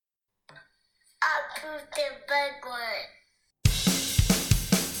to the big one.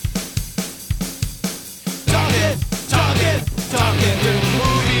 Talking through the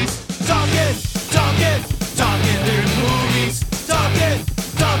movies. Talking through the movies. Talking through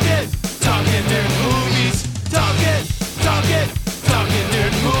the movies. Talking through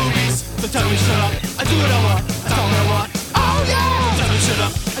the movies. So tell me shut up, I do what I want, I talk what I want. Oh yeah! Tell me shut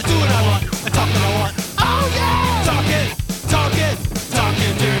up, I do what I want, I talk what I want. Oh yeah! Talking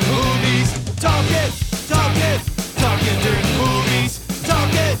through the movies. Talking through the movies.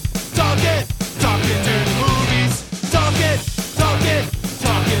 Talking through the movies. Talking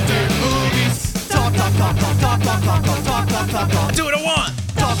through the movies. Talk. I do what I want.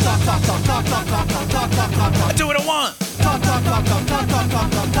 Talk. I do what I want. I do what I want.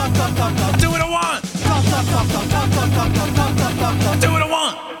 I do what I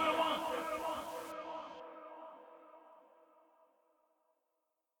want.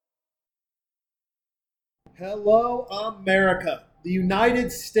 Hello, America, the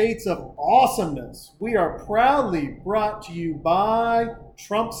United States of Awesomeness. We are proudly brought to you by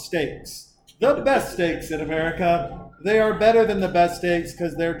Trump Steaks, the best steaks in America. They are better than the best steaks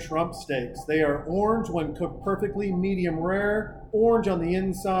because they're Trump steaks. They are orange when cooked perfectly, medium rare, orange on the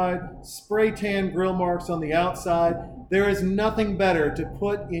inside, spray tan grill marks on the outside. There is nothing better to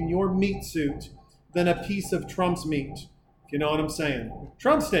put in your meat suit than a piece of Trump's meat, if you know what I'm saying.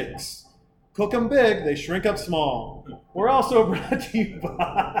 Trump Steaks. Cook them big, they shrink up small. We're also brought to you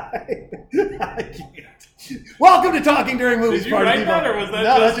by... I can't. Welcome to Talking During Movies. Did you write that, or was that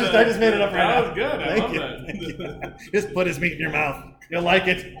no, just... I just made it up right now. That was good. I love that. Just put his meat in your mouth. You'll like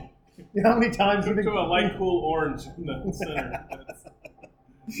it. You know how many times you think... To a light, cool orange in the center.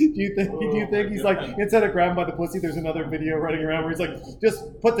 Do you think he's God. like, instead of grabbing by the pussy, there's another video running around where he's like,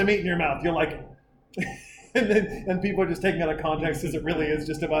 just put the meat in your mouth. You'll like it. And people are just taking it out of context because it really is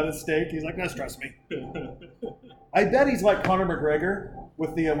just about a steak. He's like, just trust me. I bet he's like Conor McGregor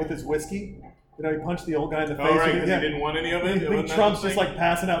with his whiskey. You know, he punched the old guy in the face. Oh, right, because he didn't want any of it? I think Trump's just like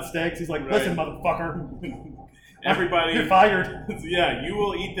passing out steaks. He's like, listen, motherfucker. Everybody. You're fired. Yeah, you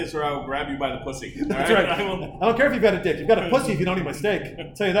will eat this or I will grab you by the pussy. That's right. I don't care if you've got a dick. You've got a pussy if you don't eat my steak.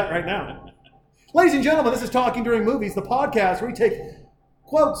 I'll tell you that right now. Ladies and gentlemen, this is Talking During Movies, the podcast where we take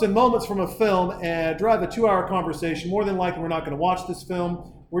quotes and moments from a film and drive a 2-hour conversation. More than likely, we're not going to watch this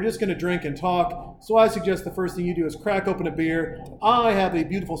film. We're just going to drink and talk. So I suggest the first thing you do is crack open a beer. I have a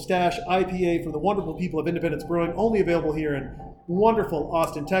beautiful stash IPA from the wonderful people of Independence Brewing, only available here in wonderful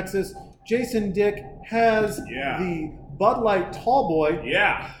Austin, Texas. Jason Dick has the Bud Light Tall Boy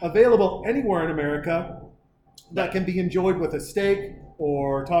available anywhere in America that can be enjoyed with a steak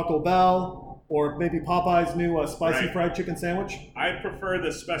or Taco Bell or maybe Popeye's new spicy fried chicken sandwich. I prefer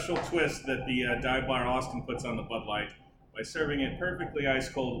the special twist that the Dive Bar Austin puts on the Bud Light by serving it perfectly ice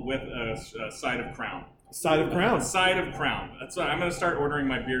cold with a side of Crown. Side of Crown. A side of Crown. That's what I'm going to start ordering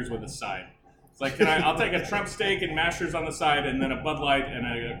my beers with a side. It's like, I'll take a Trump steak and mashers on the side, and then a Bud Light and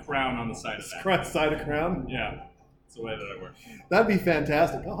a Crown on the side of that. Side of Crown? Yeah. That's the way that I work. That'd be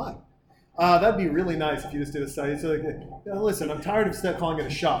fantastic. Oh, hi. That'd be really nice if you just did a side. So, listen, I'm tired of calling it a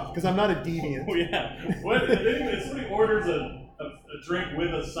shot because I'm not a deviant. Oh, yeah. What if somebody orders a drink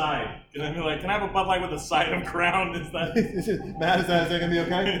with a side? Can I be like, can I have a Bud Light with a side of Crown? Is that Matt, is that going to be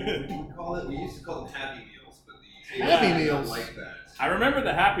okay? We used to call them Happy Meals, but the Happy Meals. like that. I remember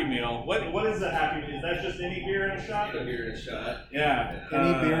the Happy Meal. What is the Happy Meal? Is that just any beer in a shot? Any beer in a shot. Yeah.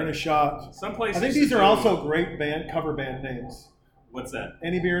 Any beer in a shot. Some places. I think these are also great cover band names. What's that?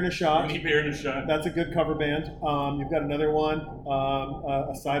 Any beer in a shot. Any beer in a shot. That's a good cover band. You've got another one,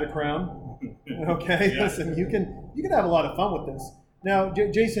 a side of Crown. Okay, Yeah. Listen, you can have a lot of fun with this. Now,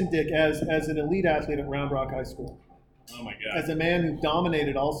 Jason Dick, as an elite athlete at Round Rock High School, Oh my God. as a man who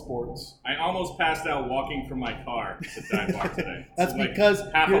dominated all sports. I almost passed out walking from my car to Dive Bar today. That's It's because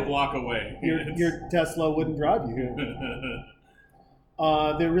half a block away. your Tesla wouldn't drive you here.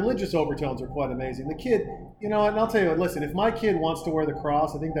 The religious overtones are quite amazing. The kid, and I'll tell you what, listen, if my kid wants to wear the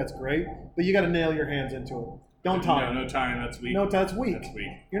cross, I think that's great, but you got to nail your hands into it. Don't tie. No tying. That's weak. No, that's weak. That's weak.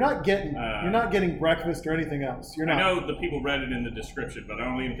 You're not getting breakfast or anything else. You're not. I know the people read it in the description, but I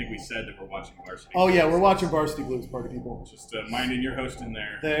don't even think we said that we're watching Varsity. Oh yeah, Blues. we're watching Varsity Blues, party people. Just minding your host in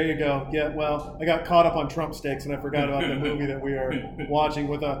there. There you go. Yeah, well, I got caught up on Trump steaks and I forgot about the movie that we are watching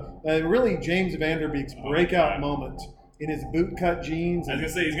with a really James Vanderbeek's breakout moment in his bootcut jeans. I was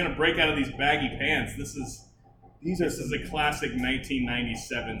gonna say he's gonna break out of these baggy pants. This is This is a classic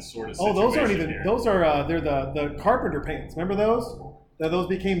 1997 sort of Oh, situation. those aren't even. Here. Those are. They're the carpenter pants. Remember those? Those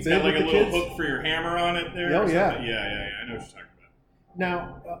became It's big got like with a the little kids. hook for your hammer on it there. Oh, or yeah. something. Yeah. I know what you're talking about.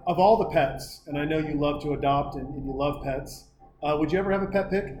 Now, of all the pets, and I know you love to adopt and you love pets, would you ever have a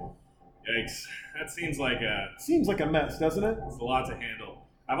pet pick? Yikes. That seems like Seems like a mess, doesn't it? it's a lot to handle.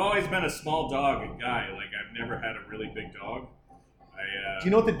 I've always been a small dog guy. Like I've never had a really big dog. Do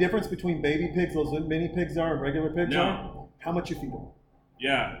you know what the difference between baby pigs, those mini pigs are, and regular pigs No. are? How much you feed them.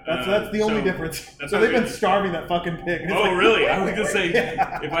 Yeah, That's the only so difference. that's So what they've I been was- starving that fucking pig. It's Oh like- really? I was gonna say,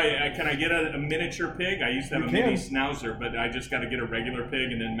 Yeah. if can I get a miniature pig? I used to have You a mini can. schnauzer, but I just got to get a regular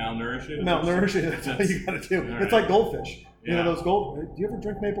pig and then malnourish it. Malnourish it. That's what you got to do. All It's right. like goldfish. You know Yeah. those gold. Do you ever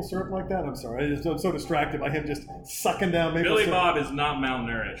drink maple syrup like that? I'm sorry. I'm so distracted by him just sucking down maple Billy syrup. Bob is not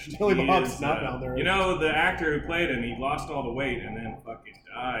malnourished. Billy He Bob's is, not malnourished. You know the actor who played him? He lost all the weight and then fucking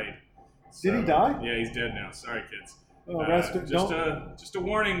died. Did he die? Yeah, he's dead now. Sorry, kids. Oh, rest Just a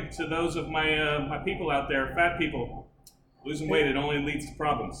warning to those of my people out there, fat people. Losing weight, it only leads to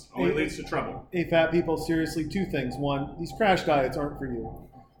problems. Only leads to trouble. Hey, fat people, seriously, two things. One, these crash diets aren't for you.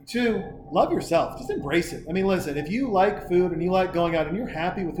 Two, love yourself. Just embrace it. I mean, listen, if you like food and you like going out and you're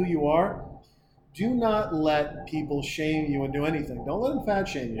happy with who you are, do not let people shame you and do anything. Don't let them fat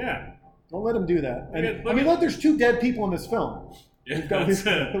shame you. Yeah. Don't let them do that. And, Look at- I mean, look, there's 2 dead people in this film. Yeah, We've got,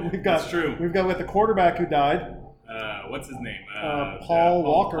 that's true. We've got with the quarterback who died, What's his name? Paul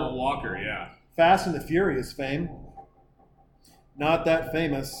Walker. Paul Walker, yeah. Fast and the Furious fame. Not that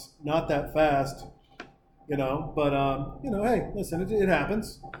famous, not that fast, you know. But hey, listen, it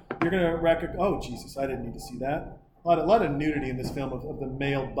happens. You're gonna wreck a. Oh Jesus, I didn't need to see that. A lot of nudity in this film of the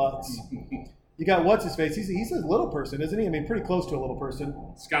male butts. You got what's his face? He's a little person, isn't he? I mean, pretty close to a little person.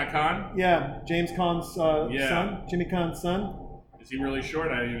 Scott Conn? Yeah, James Caan's Yeah. son, Jimmy Caan's son. Is he really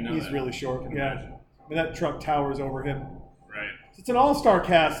short? I didn't even know He's that. really short. Can Yeah, imagine. I mean that truck towers over him. Right. It's an all-star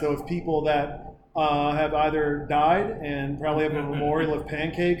cast, though, of people that have either died and probably have a memorial of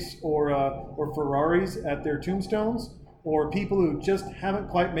pancakes or Ferraris at their tombstones, or people who just haven't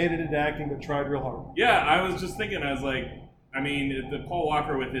quite made it into acting but tried real hard. Yeah, I was just thinking, I was like, I mean, the Paul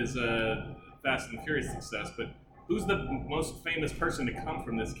Walker with his Fast and Furious success, but who's the most famous person to come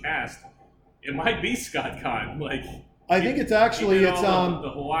from this cast? It might be Scott Conn. Like, I think it's actually he did it's all the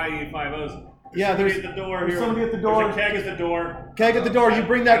Hawaii Five-O's. Yeah, somebody there's- at the door there's here. somebody at the door. There's a keg at the door. keg at the door. You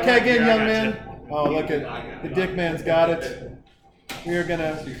bring that keg in, Yeah, I young got man. Oh, look at the dick man's got it. We're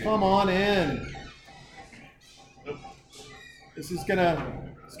gonna come on in. This is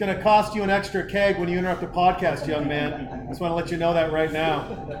gonna cost you an extra keg when you interrupt a podcast, young man. Just want to let you know that right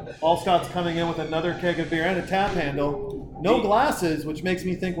now. Allstott's coming in with another keg of beer and a tap handle. No glasses, which makes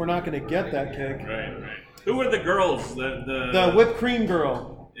me think we're not going to get that keg. Right. Who were the girls? The whipped cream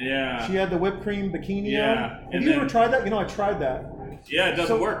girl. Yeah. She had the whipped cream bikini Yeah, on. Have and you ever then- tried that? You know, I tried that. Yeah, it doesn't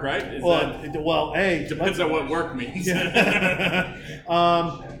So- work, right? Is Well, hey, depends on what work means.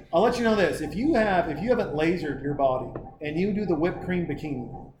 I'll let you know this: if you haven't lasered your body and you do the whipped cream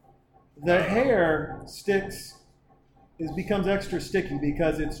bikini, the hair becomes extra sticky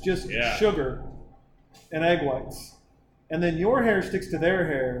because it's just Yeah. sugar and egg whites, and then your hair sticks to their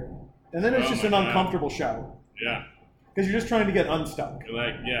hair, and then it's Oh just my an God. uncomfortable shower Yeah. because you're just trying to get unstuck,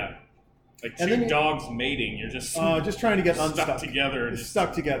 Like And two then- dogs mating. You're just just trying to get stuck unstuck together. It's Just,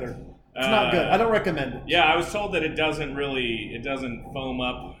 stuck together. It's not good. I don't recommend it. Yeah, I was told that it doesn't foam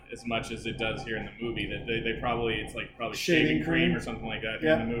up as much as it does here in the movie. That they probably it's like Shaving shaving cream cream. or something like that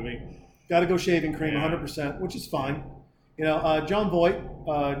Yeah. in the movie. Got to go shaving cream, Yeah. 100%, which is fine. You know, John Voight,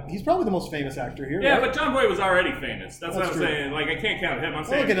 he's probably the most famous actor here. Yeah, right? but John Boy was already famous. That's what That's I'm true. saying. Like I can't count him. I'm Well,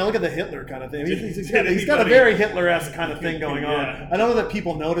 saying look at the Hitler kind of thing. He's Did got a anybody- very Hitler-esque kind of thing going on. Yeah. I know that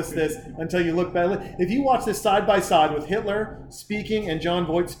people notice this until you look back. If you watch this side by side with Hitler speaking and John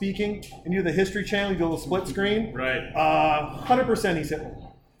Voight speaking, and you do the History Channel, you do a little split screen, right. 100% he's Hitler.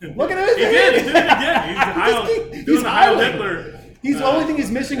 Look at him. He did it again. He's He's doing the Heil Heiling. Hitler. The only thing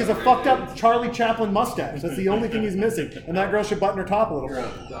he's missing is a fucked up Charlie Chaplin mustache. That's the only thing he's missing. And that girl should button her top a little bit.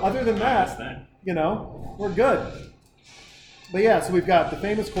 Other than That's that, that. you know, we're good. But yeah, so we've got the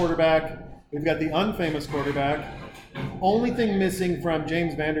famous quarterback. We've got the unfamous quarterback. Only thing missing from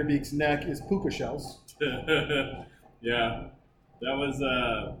James Vanderbeek's neck is puka shells. Yeah,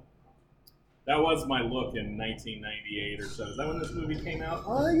 that was my look in 1998 or so. Is that when this movie came out?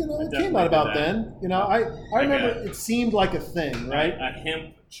 You know, I it came definitely out about did that. then. You know, I remember it seemed like a thing, right? A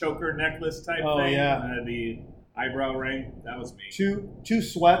hemp choker necklace type Oh, thing. yeah. The eyebrow ring. That was me. Two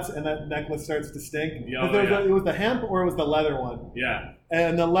sweats and that necklace starts to stink. Yeah, But there was yeah. it was the hemp or it was the leather one. Yeah.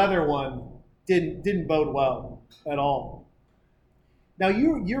 And the leather one didn't bode well at all. Now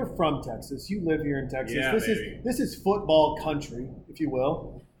you're from Texas. You live here in Texas. Yeah, baby. This is football country, if you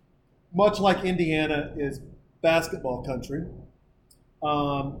will. Much like Indiana is basketball country.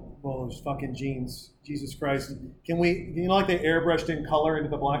 Well, those fucking jeans. Jesus Christ. Can you know, like they airbrushed in color into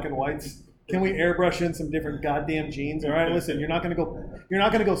the black and whites? Can we airbrush in some different goddamn jeans? All right, listen, you're not gonna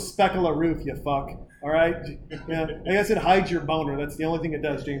go speckle a roof, you fuck. All right, yeah, I guess it hides your boner. That's the only thing it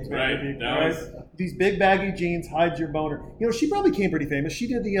does, James. Right. All right, these big baggy jeans hide your boner. You know, she probably became pretty famous. She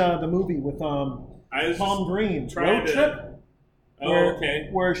did the movie with Tom Green, Road Trip.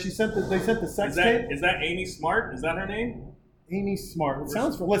 Where they sent the sex tape. Is that Amy Smart? Is that her name? Amy Smart. It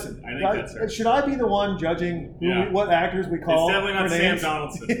sounds for. Listen, I think that's her. Should I be the one judging what actors we call? It's definitely not Sam names?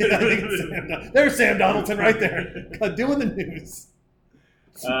 Donaldson. Yeah, I think it's There's Sam Donaldson right there, doing the news.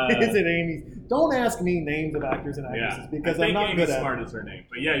 Is it Amy? Don't ask me names of actors and actresses because I'm not good at it. Amy Smart is her name,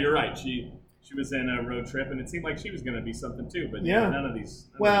 but yeah, you're right. She was in a Road Trip, and it seemed like she was going to be something too. But none of these.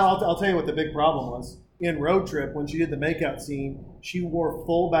 I'll tell you what the big problem was. In Road Trip, when she did the makeout scene, she wore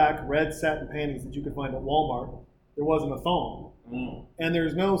full-back red satin panties that you could find at Walmart. There wasn't a thong. And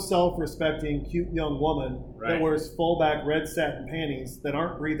there's no self-respecting, cute young woman that wears full-back red satin panties that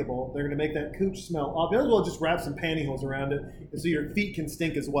aren't breathable. They're going to make that cooch smell up. You might as well just wrap some pantyhose around it so your feet can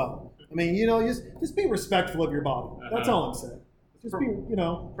stink as well. I mean, just be respectful of your body. That's all I'm saying. Just be,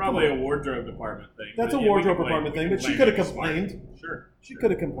 Probably a wardrobe department thing. That's a wardrobe department thing, but she could have complained. Sure. She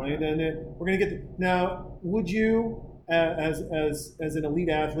could have complained, and we're going to get now. Would you, as an elite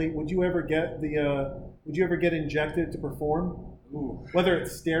athlete, would you ever get injected to perform? Ooh. Whether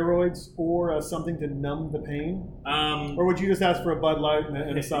it's steroids or something to numb the pain, or would you just ask for a Bud Light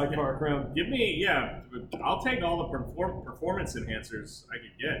and a sidecar crown? I'll take all the performance enhancers I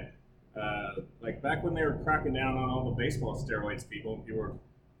could get. Like back when they were cracking down on all the baseball steroids, people were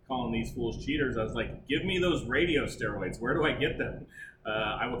calling these fools cheaters. I was like, give me those radio steroids. Where do I get them?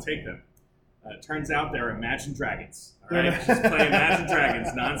 I will take them. Turns out they're Imagine Dragons. All right, just play Imagine Dragons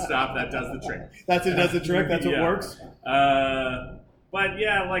nonstop. That does the trick. Does the trick. That's what works. But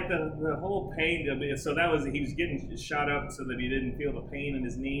yeah, like the whole pain. So he was getting shot up so that he didn't feel the pain in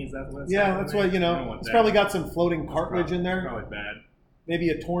his knees. That's why he's probably got some floating cartilage in there. Probably bad. Maybe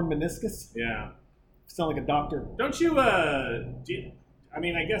a torn meniscus. Yeah. Sound like a doctor. Don't you? I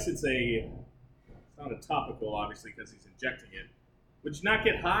mean, I guess it's not a topical, obviously, because he's injecting it. Would you not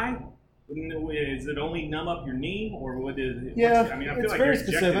get high? Is it only numb up your knee, or would it? Yeah, I mean, I feel like you're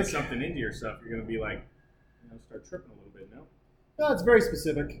injecting something into yourself. You're going to be like, start tripping a little bit. No, it's very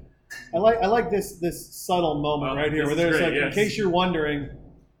specific. I like this subtle moment right here, where there's in case you're wondering,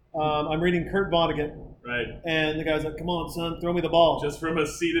 I'm reading Kurt Vonnegut. Right. And the guy's like, "Come on, son, throw me the ball." Just from a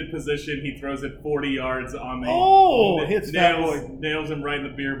seated position, he throws it 40 yards on me. Oh, hits that boy. Nails him right in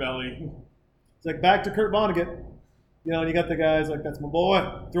the beer belly. It's like back to Kurt Vonnegut. And you got the guys like, "That's my boy,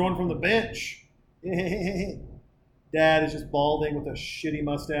 throwing from the bench." Dad is just balding with a shitty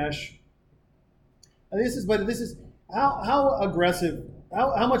mustache. And this is how aggressive.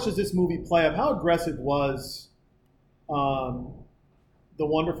 How much does this movie play up? How aggressive was the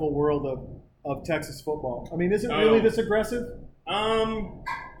wonderful world of Texas football? I mean, is it really this aggressive?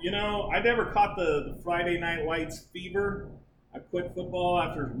 I never caught the Friday Night Lights fever. I quit football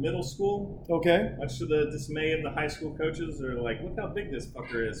after middle school. Okay. Much to the dismay of the high school coaches. They're like, look how big this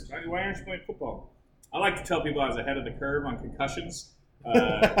fucker is. Why aren't you playing football? I like to tell people I was ahead of the curve on concussions.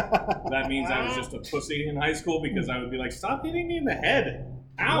 That means I was just a pussy in high school because I would be like, stop hitting me in the head.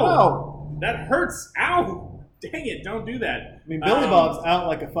 Ow. Whoa. That hurts. Ow. Dang it, don't do that. I mean, Billy Bob's out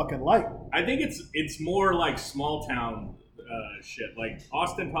like a fucking light. I think it's more like small town shit. Like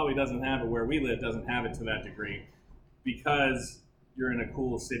Austin probably doesn't have it, where we live doesn't have it to that degree, because you're in a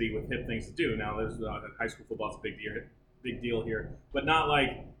cool city with hip things to do. Now, there's high school football's a big deal here, but not like,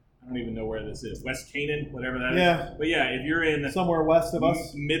 I don't even know where this is, West Canaan, whatever that is. But yeah, if you're in somewhere west of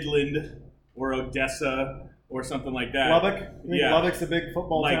us, Midland or Odessa or something like that. Lubbock? Lubbock's a big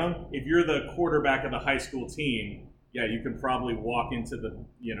football town. If you're the quarterback of the high school team, yeah, you can probably walk into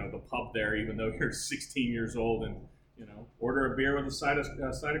the pub there, even though you're 16 years old, and order a beer with a side of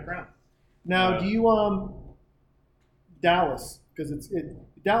Crown. Now, do you Dallas, because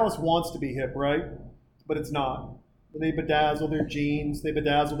Dallas wants to be hip, right? But it's not. They bedazzle their jeans, they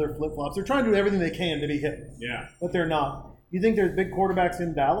bedazzle their flip flops. They're trying to do everything they can to be hip. Yeah, but they're not. You think there's big quarterbacks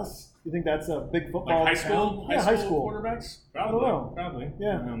in Dallas? You think that's a big football high school? Yeah, high school quarterbacks. Probably. I don't know. Probably.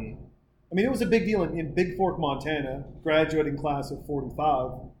 Yeah. I mean, it was a big deal in Big Fork, Montana. Graduating class of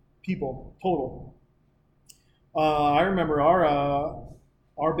 45 people total. I remember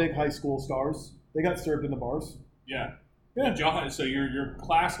our big high school stars. They got served in the bars. Yeah. Yeah. So your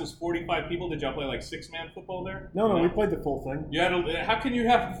class was 45 people. Did y'all play like 6-man football there? No, we played the full thing. How can you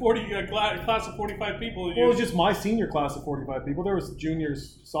have a class of 45 people? Well, it was just my senior class of 45 people. There was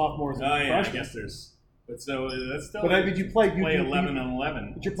juniors, sophomores, and freshmen. I guess there's. But so that's still. But did you play 11 and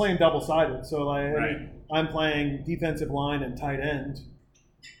 11? But you're playing double-sided, so right. I'm playing defensive line and tight end.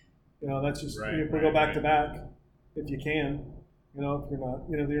 You know, that's just Right, we right, go back right. to back if you can. You know,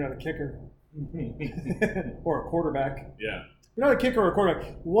 if you're not a kicker or a quarterback. Yeah. You're not a kicker or a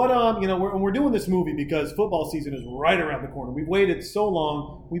quarterback. What we're doing this movie because football season is right around the corner. We've waited so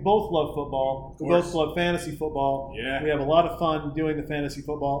long. We both love football. We both love fantasy football. Yeah. We have a lot of fun doing the fantasy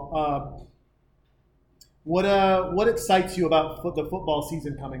football. What excites you about the football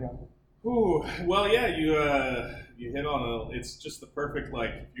season coming up? Ooh, well, yeah, you hit on it's just the perfect,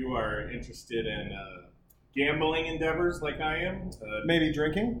 like, if you are interested in gambling endeavors like I am. Maybe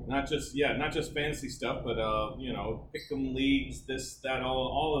drinking? Not just fantasy stuff, but pick'em leagues, this, that,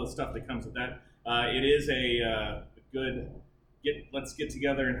 all of the stuff that comes with that. It is a good let's get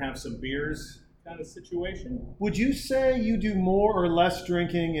together and have some beers kind of situation. Would you say you do more or less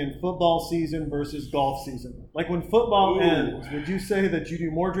drinking in football season versus golf season? Like when football ends, would you say that you do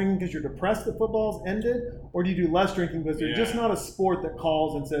more drinking because you're depressed that football's ended, or do you do less drinking because they're just not a sport that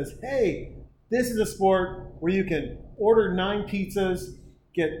calls and says, hey, this is a sport where you can order 9 pizzas,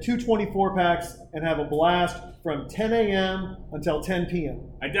 get 2 24-packs, and have a blast from 10 a.m. until 10 p.m.?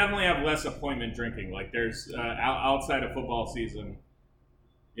 I definitely have less appointment drinking. Like there's outside of football season,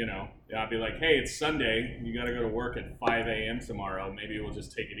 you know, I'd be like, hey, it's Sunday. You got to go to work at 5 a.m. tomorrow. Maybe we'll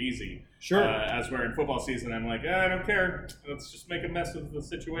just take it easy. Sure. As where in football season, I'm like, I don't care. Let's just make a mess of the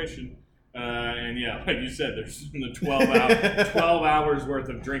situation. And yeah, like you said, there's the 12 hours worth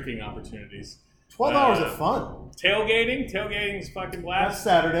of drinking opportunities. 12 hours of fun. Tailgating's fucking That's blast.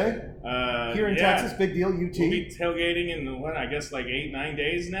 Saturday. Here in Yeah. Texas, big deal, UT. We'll be tailgating in I guess like 8-9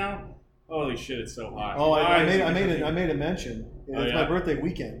 days now. Holy shit, it's so hot. Oh, I made It. a mention. Oh, It's yeah? my birthday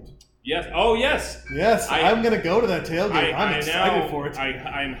weekend. Yes. Oh, yes. Yes, I'm going to go to that tailgate. I'm excited now, for it.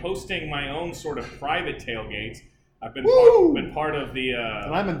 I'm hosting my own sort of private tailgate. I've been Woo! part of the.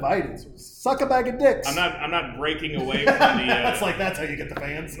 And I'm invited. So suck a bag of dicks. I'm not breaking away from the. That's how you get the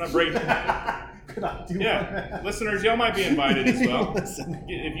fans. I'm not breaking. Could I do Yeah, that? listeners, y'all might be invited as well. Listen.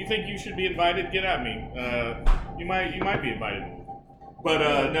 If you think you should be invited, get at me. You might be invited.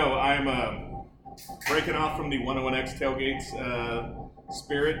 But no, I'm breaking off from the 101X tailgates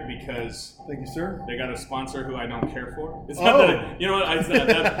spirit because Thank you, sir. they got a sponsor who I don't care for. It's not that you know what I said.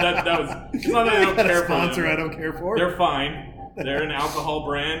 That was. It's not that I don't Got care a sponsor for them. I don't care for. They're fine. They're an alcohol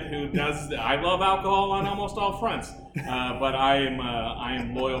brand who does. I love alcohol on almost all fronts, but I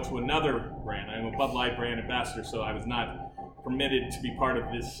am loyal to another brand. I am a Bud Light brand ambassador, so I was not permitted to be part of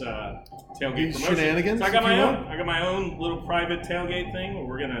this tailgate These promotion. shenanigans, So I got if you my will? own. I got my own little private tailgate thing.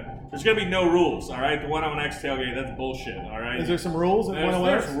 Where there's gonna be no rules. All right, the 101X tailgate, that's bullshit. All right. Is there some rules in There's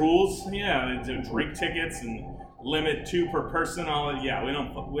 101X? rules, yeah. Drink tickets and limit 2 per person. Yeah, we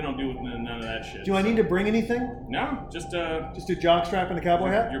don't do none of that shit. Do I need to bring anything? No, just Just a jockstrap and a cowboy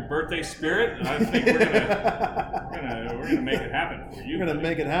hat? your birthday spirit. I think we're gonna make it happen for you. You're gonna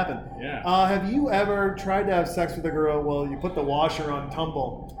make it happen. Yeah. Have you ever tried to have sex with a girl? Well, you put the washer on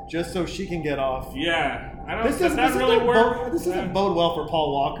tumble just so she can get off. Yeah, I don't. This Does that doesn't really work? This doesn't bode well for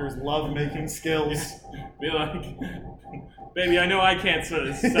Paul Walker's love-making skills. Be like, baby, I know I can't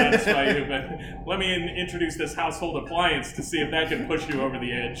satisfy you, but let me introduce this household appliance to see if that can push you over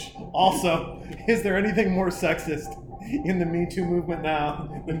the edge. Also, is there anything more sexist in the Me Too movement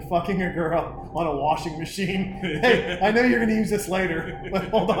now than fucking a girl on a washing machine? Hey, I know you're going to use this later, but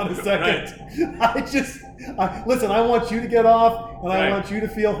hold on a second. Listen, I want you to get off, and I Right. want you to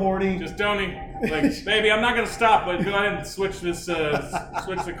feel horny. Just don't like, baby, I'm not gonna stop, but go ahead and switch this,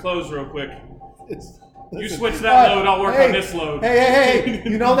 switch the clothes real quick. You switch that load, I'll work on this load. Hey,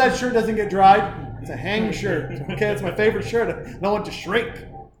 you know that shirt doesn't get dried? It's a hang shirt. Okay, it's my favorite shirt. I don't want it to shrink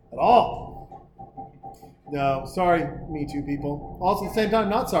at all. No, sorry, Me Too people. Also, at the same time,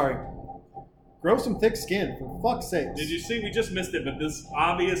 not sorry. Grow some thick skin, for fuck's sake. Did you see? We just missed it, but this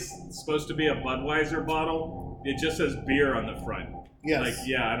obvious supposed to be a Budweiser bottle. It just says beer on the front. Yes. Like,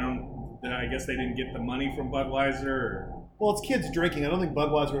 yeah, I guess they didn't get the money from Budweiser. Or... Well, it's kids drinking. I don't think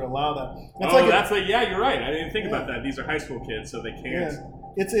Budweiser would allow that. Yeah, you're right. I didn't think about that. These are high school kids, so they can't. Yeah.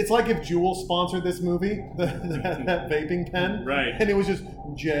 It's like if Juul sponsored this movie, that vaping pen, Right. And it was just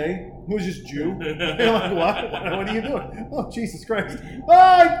Jay. It was just Jew. You're like, what? What are you doing? Oh, Jesus Christ! Oh,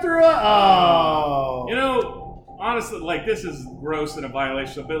 I threw up. Oh. You know, honestly, like, this is gross and a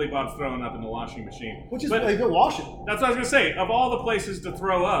violation. So Billy Bob's throwing up in the washing machine. Which is But they go wash it. that's what I was gonna say. Of all the places to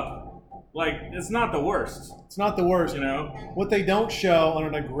throw up, like, it's not the worst. It's not the worst. You know. What they don't show on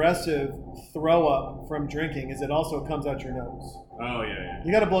an aggressive throw up from drinking is it also comes out your nose. Oh yeah.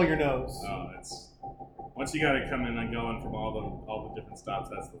 You got to blow your nose. Oh, that's once you got to come in and going from all the different stops.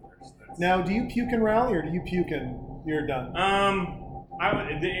 That's the worst. Now, do you puke and rally, or do you puke and you're done?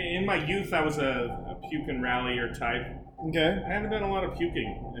 In my youth, I was a puke and rallier type. Okay. I haven't done a lot of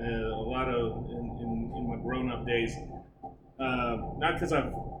puking, in my grown-up days. Not because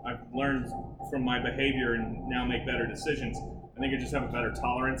I've learned from my behavior and now make better decisions. I think I just have a better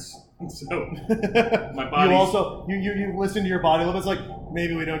tolerance. So my body. You also you listen to your body a little bit. It's like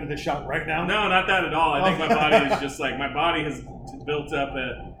maybe we don't do this shot right now. No, not that at all. I think my body is just like my body has built up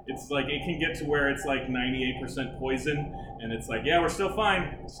it's like it can get to where it's like 98% poison, and it's like, yeah, we're still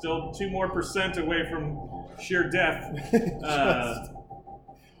fine, still 2% more away from sheer death.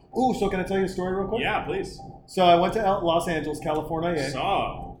 Ooh, so can I tell you a story real quick? Yeah, please. So I went to Los Angeles, California.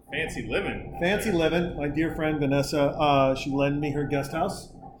 Saw fancy living. Fancy living. My dear friend Vanessa, she lent me her guest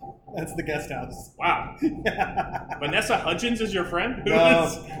house. That's the guest house. Wow. Vanessa Hudgens is your friend? Who No,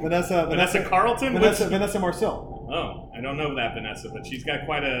 is Vanessa Carlton? Vanessa Marcel. Oh, I don't know that Vanessa, but she's got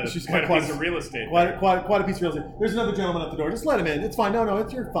quite a piece of real estate. Quite a piece of real estate. There's another gentleman at the door. Just let him in. It's fine. No,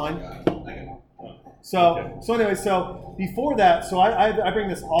 you're fine. So anyway, so before that, so I bring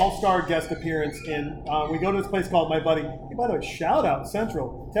this all-star guest appearance in. We go to this place called My Buddy. Hey, by the way, shout out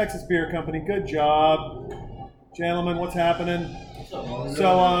Central Texas Beer Company. Good job, gentlemen. What's happening?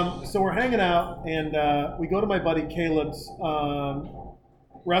 So we're hanging out, and we go to my buddy Caleb's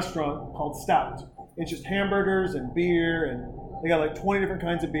restaurant called Stout. It's just hamburgers and beer, and they got like 20 different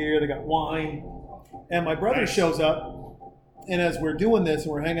kinds of beer. They got wine, and my brother shows up, and as we're doing this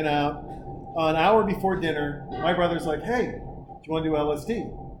and we're hanging out, an hour before dinner, my brother's like, "Hey, do you want to do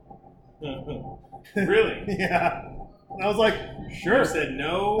LSD?" Really? Yeah. And I was like, "Sure." You said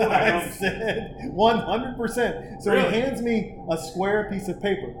no. I said 100%. So Really? he hands me a square piece of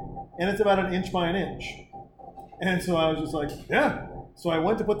paper, and it's about 1 inch by 1 inch. And so I was just like, "Yeah." So I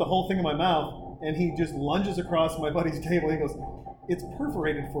went to put the whole thing in my mouth, and he just lunges across my buddy's table. He goes, "It's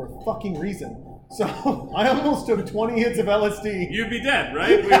perforated for a fucking reason." So I almost took 20 hits of LSD. You'd be dead,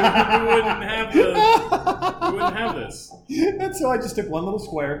 right? We wouldn't have this. And so I just took one little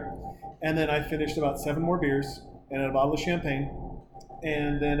square, and then I finished about 7 more beers and a bottle of champagne,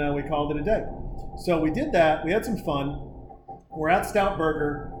 and then we called it a day. So we did that. We had some fun. We're at Stout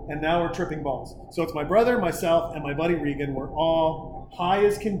Burger, and now we're tripping balls. So it's my brother, myself, and my buddy Regan. We're all high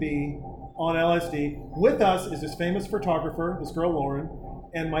as can be on LSD. With us is this famous photographer, this girl Lauren,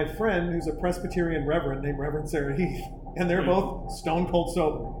 and my friend who's a Presbyterian reverend named Reverend Sarah Heath. And they're both stone cold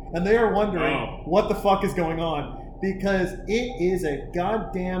sober. And they are wondering what the fuck is going on, because it is a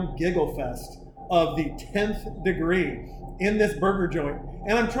goddamn giggle fest of the 10th degree in this burger joint.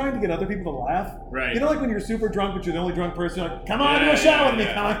 And I'm trying to get other people to laugh. Right. You know, like when you're super drunk, but you're the only drunk person, you're like, come on, do a shot with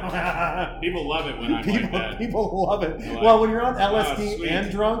me. Come on. People love it when I'm like that. People love it. Like, well, when you're on LSD sweet. and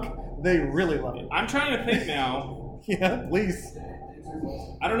drunk, they really love it. I'm trying to think now. Yeah, please.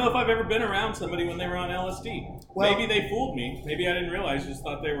 I don't know if I've ever been around somebody when they were on LSD. Well- Maybe they fooled me. Maybe I didn't realize, just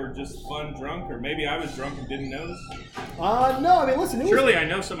thought they were just fun drunk, or maybe I was drunk and didn't notice. No, I mean, listen. Surely I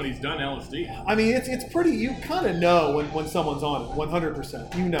know somebody's done LSD. I mean, it's pretty. You kind of know when someone's on it,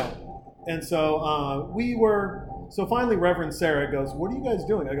 100%. You know. And so we were. So finally, Reverend Sarah goes, "What are you guys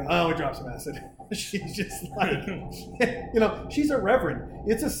doing?" I go, "Oh, we dropped some acid." She's just like, you know, she's a reverend.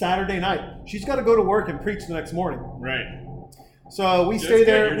 It's a Saturday night. She's got to go to work and preach the next morning. Right. So we Just stay good.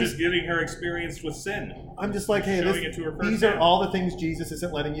 there. You're just giving her experience with sin. I'm just like, hey, showing it to her these are firsthand. all the things Jesus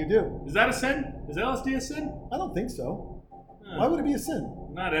isn't letting you do. Is that a sin? Is LSD a sin? I don't think so. Huh. Why would it be a sin?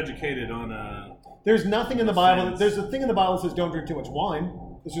 I'm not educated on There's nothing in the Bible. Sins. There's a thing in the Bible that says don't drink too much wine.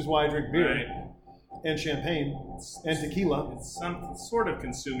 This is why I drink beer right. and champagne and tequila. It's some sort of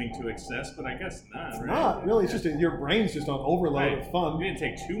consuming to excess, but I guess not. Right? Not really. It's just your brain's just on overload Right. of fun. You didn't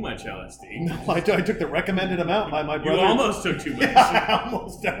take too much LSD. No, I took the recommended amount by my You brother. almost took too much. Yeah,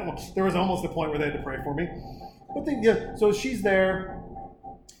 almost. There was almost a point where they had to pray for me. But yeah, so she's there.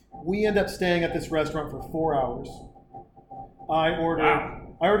 We end up staying at this restaurant for 4 hours. I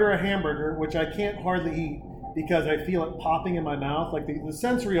order a hamburger, which I can't hardly eat because I feel it popping in my mouth. Like the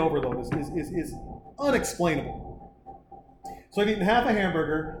sensory overload is unexplainable. So I've eaten half a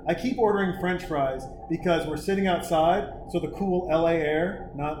hamburger. I keep ordering French fries because we're sitting outside, so the cool LA air,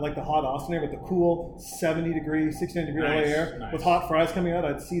 not like the hot Austin air, but the cool 70 degree, 69 degree Nice, LA air nice. with hot fries coming out.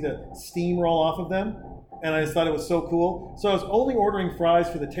 I'd see the steam roll off of them, and I just thought it was so cool. So I was only ordering fries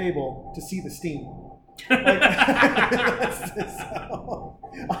for the table to see the steam. So,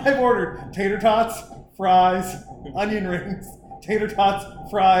 I've ordered tater tots, fries, onion rings, tater tots,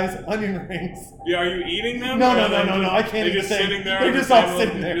 fries, onion rings. Yeah, are you eating them? No, Or no, are no, they no, no. I can't They're even just say. sitting there. They're on the just all table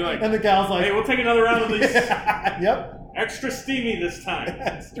sitting and there, you're like, and the gal's like, hey, we'll take another round of these. Yep. Extra steamy this time.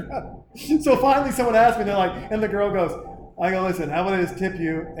 Extra. So finally, someone asked me, they're like, and the girl goes, I go, listen, how about I just tip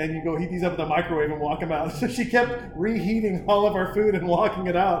you and you go heat these up in the microwave and walk them out? So she kept reheating all of our food and walking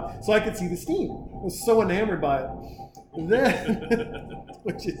it out so I could see the steam. I was so enamored by it. Then,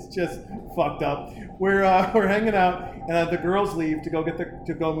 which is just fucked up. We're hanging out, and the girls leave to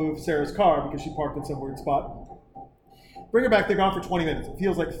go move Sarah's car because she parked in some weird spot. Bring her back. They're gone for 20 minutes. It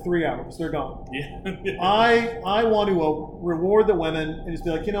feels like 3 hours. They're gone. Yeah. I want to reward the women and just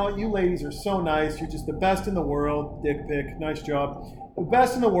be like, you know what? You ladies are so nice. You're just the best in the world. Dick pic. Nice job. The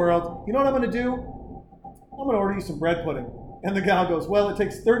best in the world. You know what I'm going to do? I'm going to order you some bread pudding. And the gal goes, well, it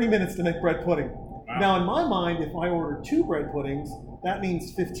takes 30 minutes to make bread pudding. Wow. Now, in my mind, if I order 2 bread puddings, that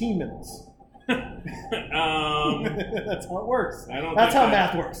means 15 minutes. That's how it works. That's how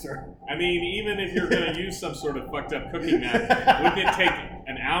math works, sir. I mean, even if you're going to use some sort of fucked up cooking math, wouldn't it take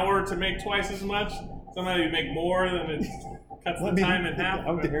an hour to make twice as much? Somebody would make more than it cuts the time in half.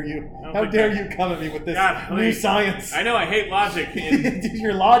 How dare you? How dare you come at me with this new science? I know I hate logic in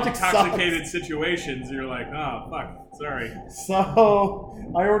your logic intoxicated sucks. situations. You're like, oh, fuck, sorry. So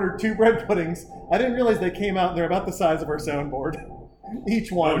I ordered 2 bread puddings. I didn't realize they came out and they're about the size of our soundboard.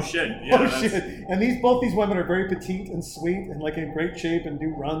 Each one. Oh shit! Yeah, shit! And both these women are very petite and sweet and like in great shape and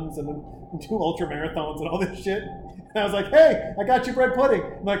do runs and do ultra marathons and all this shit. And I was like, "Hey, I got you bread pudding."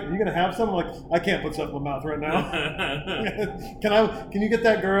 I'm like, "Are you gonna have some?" I'm like, "I can't put stuff in my mouth right now." Can you get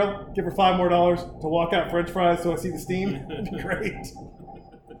that girl? Give her $5 more to walk out French fries so I see the steam. It'd be great.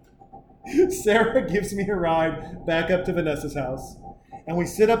 Sarah gives me a ride back up to Vanessa's house. And we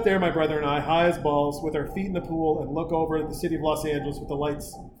sit up there, my brother and I, high as balls, with our feet in the pool and look over at the city of Los Angeles with the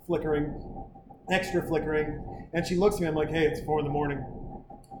lights flickering, extra flickering. And she looks at me, I'm like, hey, it's 4 a.m.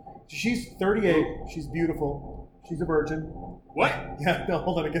 She's 38, she's beautiful, she's a virgin. What? Yeah, no,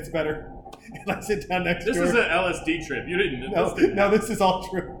 hold on, it gets better. And I sit down next to her. This is an LSD trip. You didn't. No, this is all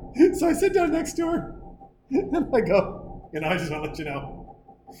true. So I sit down next to her, and I go, I just want to let you know.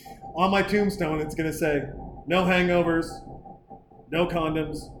 On my tombstone, it's going to say, no hangovers, no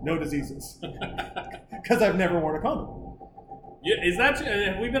condoms, no diseases. Because I've never worn a condom. Yeah, is that?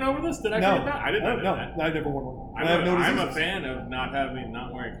 Have we been over this? Did I forget that? I didn't know that. No, I've never worn one. I'm a fan of not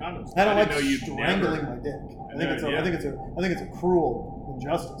wearing condoms. I don't like know you'd strangling my dick. I think it's a cruel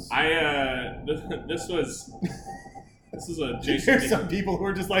injustice. This is a Jason. There's some people who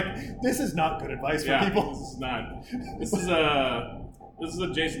are just like, this is not good advice for people. This is not. This is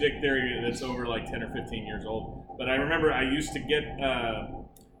a Jason Dick theory that's over like 10 or 15 years old. But I remember I used to get the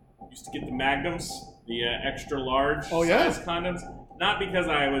Magnums, the extra large size condoms. Not because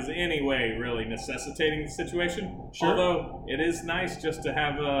I was in any way really necessitating the situation. Sure. Although it is nice just to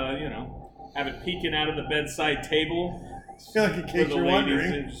have have it peeking out of the bedside table. I feel like in case you're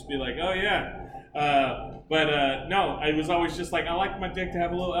wondering, and just be like, oh yeah. No, I was always just like, I like my dick to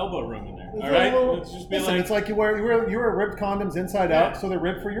have a little elbow room in there. All right, let's just be listen, it's like you wear ribbed condoms inside out, so they're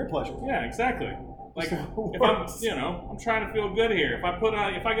ribbed for your pleasure. Yeah, exactly. Like if I'm trying to feel good here.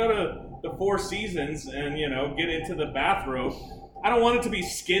 If I go to the Four Seasons and get into the bathrobe, I don't want it to be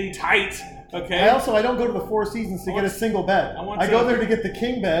skin tight. Okay. I don't go to the Four Seasons to get a single bed. I go there to get the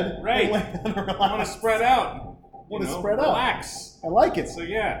king bed. Right. And I want to spread out. Relax. I like it. So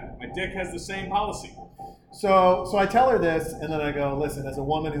yeah, my dick has the same policy. So I tell her this, and then I go, listen, as a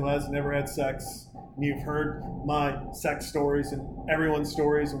woman who has never had sex, and you've heard my sex stories and everyone's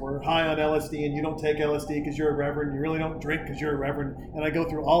stories, and we're high on LSD, and you don't take LSD because you're a reverend, you really don't drink because you're a reverend, and I go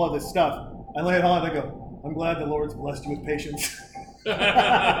through all of this stuff. I lay it on, and I go, I'm glad the Lord's blessed you with patience. And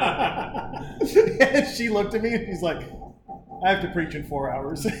she looked at me, and she's like, I have to preach in 4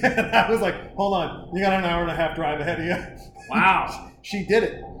 hours. And I was like, hold on, you got an hour and a half drive ahead of you. Wow. She did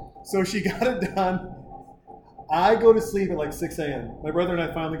it. So she got it done. I go to sleep at like 6 a.m. My brother and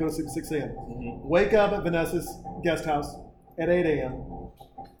I finally go to sleep at 6 a.m. Mm-hmm. Wake up at Vanessa's guest house at 8 a.m.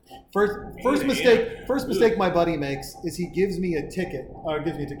 First mistake my buddy makes is he gives me a ticket, or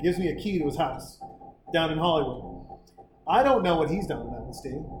gives me a key to his house down in Hollywood. I don't know what he's done with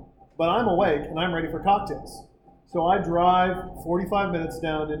LSD, but I'm awake and I'm ready for cocktails. So I drive 45 minutes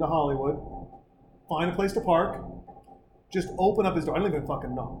down into Hollywood, find a place to park, just open up his door. I don't even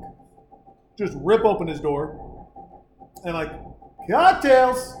fucking knock. Just rip open his door, and like,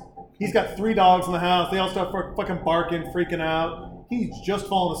 cocktails! He's got 3 dogs in the house. They all start fucking barking, freaking out. He's just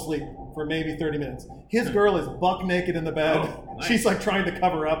fallen asleep for maybe 30 minutes. His girl is buck naked in the bed. Oh, nice. She's like trying to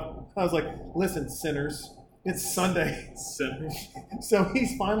cover up. I was like, listen, sinners. It's Sunday. So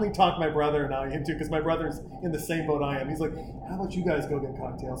he's finally talked my brother and I into, because my brother's in the same boat I am. He's like, how about you guys go get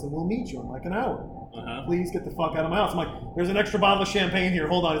cocktails and we'll meet you in like an hour. Please get the fuck out of my house. I'm like, there's an extra bottle of champagne here.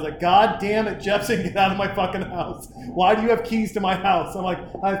 Hold on. He's like, God damn it, Jepson, get out of my fucking house. Why do you have keys to my house? I'm like,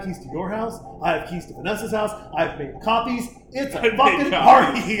 I have keys to your house. I have keys to Vanessa's house. I've made copies. It's a fucking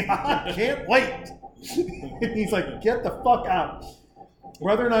party. I can't wait. And he's like, get the fuck out.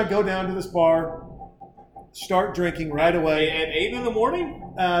 Brother and I go down to this bar. start drinking right away. At 8 in the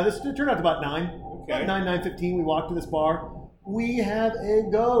morning? This turned out to about 9. Okay. About 9:15, we walk to this bar. We have a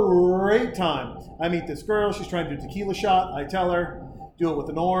great time. I meet this girl. She's trying to do a tequila shot. I tell her, do it with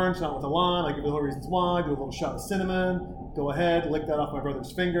an orange, not with a lime. I give her the reasons why. Do a little shot of cinnamon. Go ahead, lick that off my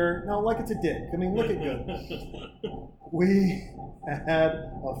brother's finger. No, like it's a dick. I mean, look at good. We had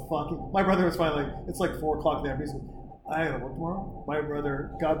a fucking... My brother was finally... It's like 4 o'clock in the afternoon. He's like, I gotta work tomorrow. My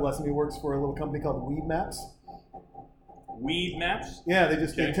brother, God bless him, he works for a little company called Weed Maps. Weed Maps? Yeah,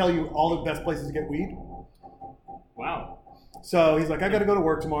 they tell you all the best places to get weed. Wow. So he's like, I got to go to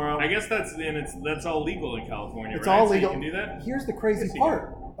work tomorrow. I guess that's all legal in California, It's right? all So legal. you can do that? Here's the crazy Yes, you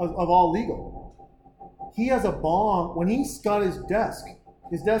part of all legal. He has a bomb. When he's got his desk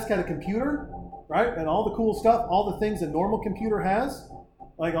had a computer, right? And all the cool stuff, all the things a normal computer has,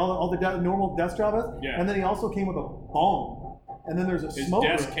 like all the normal desktop has. Yeah. And then he also came with a bomb. And then there's a His smoke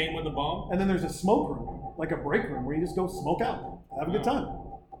desk room. came with a bomb? And then there's a smoke room, like a break room, where you just go smoke out, have a good time.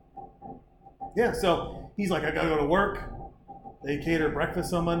 Yeah, so he's like, I got to go to work. They cater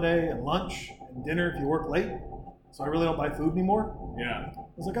breakfast on Monday and lunch and dinner if you work late. So I really don't buy food anymore. Yeah. I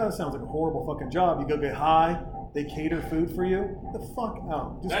was like, oh, that sounds like a horrible fucking job. You go get high, they cater food for you. Get the fuck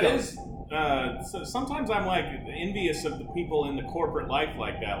out. Just That go. is. So sometimes I'm like envious of the people in the corporate life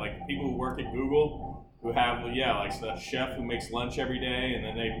like that, like people who work at Google, who have like the chef who makes lunch every day, and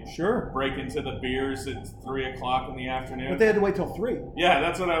then they Sure. break into the beers at 3 o'clock in the afternoon. But they had to wait till 3. Yeah,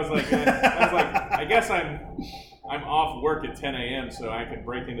 that's what I was like. I guess I'm off work at 10 a.m. so I can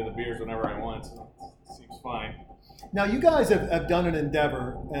break into the beers whenever I want. So it seems fine. Now, you guys have done an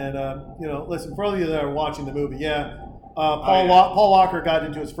endeavor, and, listen, for all of you that are watching the movie, Paul Walker got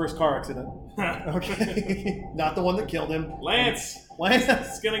into his first car accident. Okay. Not the one that killed him. Lance,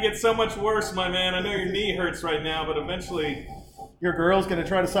 it's going to get so much worse, my man. I know your knee hurts right now, but eventually... Your girl's going to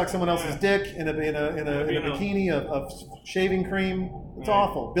try to suck someone else's dick in a bikini of shaving cream. It's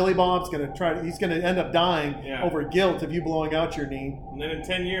awful. Billy Bob's going to he's going to end up dying over guilt of you blowing out your knee. And then in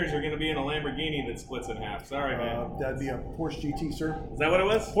 10 years, you're going to be in a Lamborghini that splits in half. Sorry, man. That'd be a Porsche GT, sir. Is that what it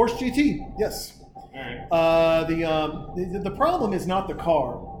was? Porsche GT, yes. All right. The problem is not the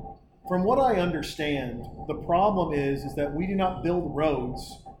car. From what I understand, the problem is that we do not build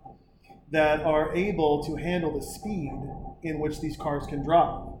roads that are able to handle the speed in which these cars can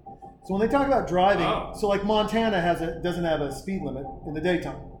drive. So when they talk about driving, so like Montana doesn't have a speed limit in the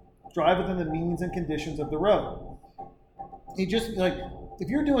daytime. Drive within the means and conditions of the road. You just if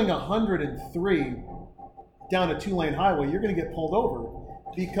you're doing 103 down a 2-lane highway, you're going to get pulled over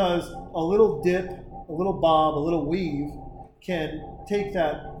because a little dip, a little bob, a little weave can take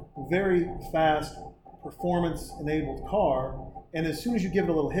that very fast performance-enabled car, and as soon as you give it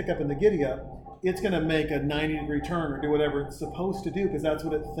a little hiccup in the giddy-up, it's going to make a 90-degree turn or do whatever it's supposed to do because that's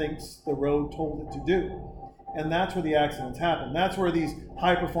what it thinks the road told it to do. And that's where the accidents happen. That's where these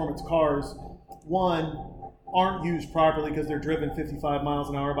high-performance cars, one, aren't used properly because they're driven 55 miles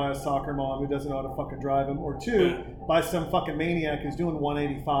an hour by a soccer mom who doesn't know how to fucking drive them, or two, by some fucking maniac who's doing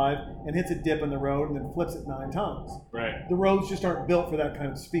 185 and hits a dip in the road and then flips it 9 times. Right. The roads just aren't built for that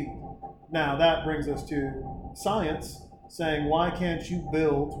kind of speed. Now, that brings us to science saying, why can't you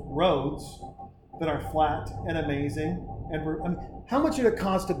build roads that are flat and amazing? And how much did it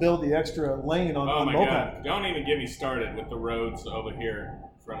cost to build the extra lane on Oh my Moped? God! Don't even get me started with the roads over here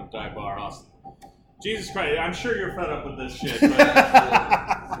from Dive Bar Austin. Jesus Christ! I'm sure you're fed up with this shit.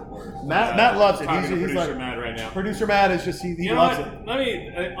 But Matt loves it. Talking to He's producer like, Matt right now. Producer Matt is just he You know loves what? it. Let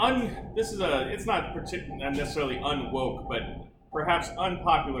me. It's not necessarily unwoke, but perhaps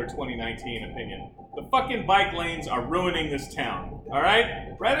unpopular 2019 opinion. The fucking bike lanes are ruining this town. All right,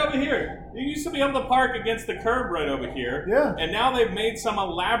 right over here. You used to be able to park against the curb right over here. Yeah. And now they've made some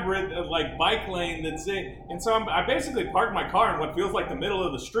elaborate bike lane that's it. And so I basically parked my car in what feels like the middle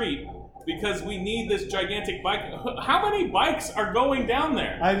of the street because we need this gigantic bike. How many bikes are going down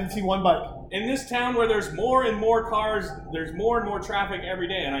there? I didn't see one bike. In this town where there's more and more cars, there's more and more traffic every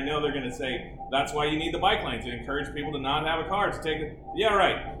day, and I know they're going to say, that's why you need the bike lane, to encourage people to not have a car, to take it. Yeah,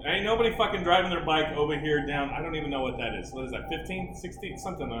 right. Ain't nobody fucking driving their bike over here down, I don't even know what that is. What is that, 15, 16,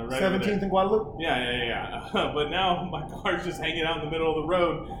 something right over there. 17th and Guadalupe? Yeah. But now my car's just hanging out in the middle of the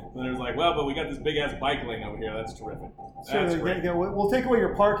road, and there's like, well, but we got this big-ass bike lane over here. That's terrific. That's great. We'll take away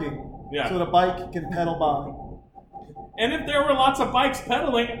your parking so the bike can pedal by. And if there were lots of bikes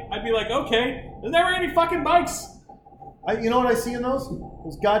pedaling, I'd be like, okay, there's never any fucking bikes. You know what I see in those?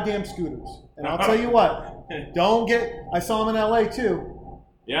 Those goddamn scooters. And I'll tell you what, I saw them in LA too.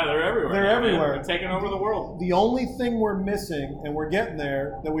 Yeah, they're everywhere. They're everywhere. They're taking over the world. The only thing we're missing, and we're getting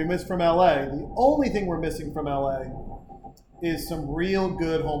there, that we missed from LA, the only thing we're missing from LA is some real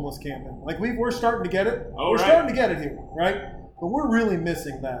good homeless camping. Like we're starting to get it. Oh, we're right. starting to get it here, right? But we're really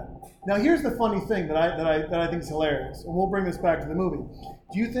missing that. Now, here's the funny thing that I think is hilarious, and we'll bring this back to the movie.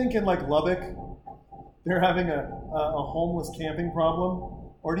 Do you think in like Lubbock they're having a homeless camping problem,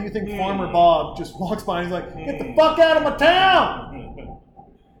 or do you think Farmer Bob just walks by and he's like, "Get the fuck out of my town!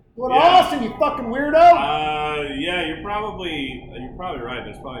 Go to Austin, you fucking weirdo!" Yeah, you're probably right.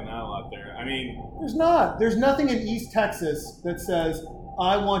 There's probably not a lot there. I mean, There's not. There's nothing in East Texas that says,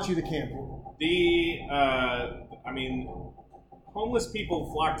 "I want you to camp here." homeless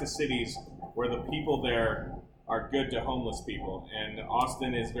people flock to cities where the people there are good to homeless people, and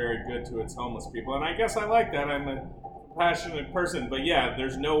Austin is very good to its homeless people, and I guess I like that. I'm a passionate person, but yeah,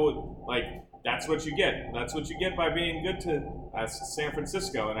 there's no, like, that's what you get. That's what you get by being good to San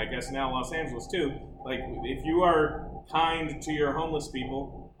Francisco, and I guess now Los Angeles too. Like, if you are kind to your homeless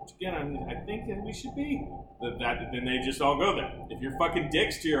people, which again, I think that we should be, then they just all go there. If you're fucking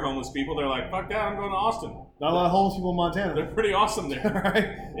dicks to your homeless people, they're like, fuck that, I'm going to Austin. Not a lot of homeless people in Montana. They're pretty awesome there.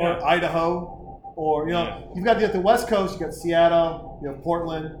 Right? Yeah. Or Idaho, or you've got the West Coast. You got Seattle, you have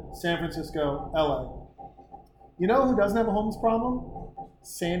Portland, San Francisco, LA. You know who doesn't have a homeless problem?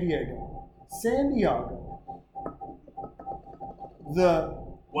 San Diego. San Diego. The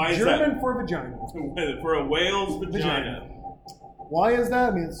Why is German that? for vagina. For a whale's vagina. Why is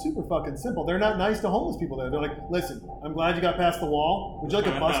that? I mean, it's super fucking simple. They're not nice to homeless people there. They're like, listen, I'm glad you got past the wall. Would you like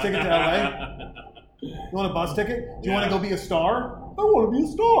a bus ticket to LA? You want a bus ticket? Do you want to go be a star? I want to be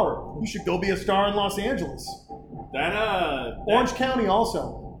a star. You should go be a star in Los Angeles. Orange County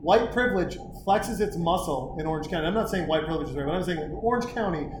also. White privilege flexes its muscle in Orange County. I'm not saying white privilege is right, but I'm saying Orange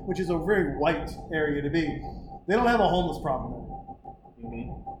County, which is a very white area to be, they don't have a homeless problem there.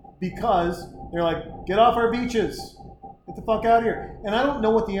 Mm-hmm. Because they're like, get off our beaches. Get the fuck out of here. And I don't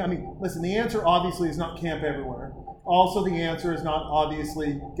know what listen, the answer obviously is not camp everywhere. Also, the answer is not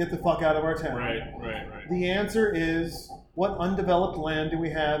obviously get the fuck out of our town. Right. The answer is, what undeveloped land do we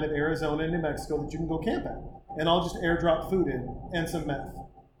have in Arizona and New Mexico that you can go camp at? And I'll just airdrop food in and some meth.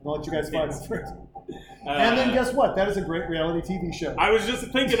 And I'll let you guys fight for it. And then guess what? That is a great reality TV show. I was just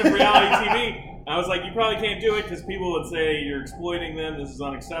thinking of reality TV. I was like, you probably can't do it because people would say you're exploiting them. This is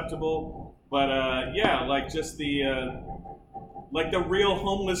unacceptable. But yeah, like just the real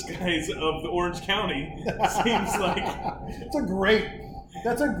homeless guys of the Orange County seems like That's a great. You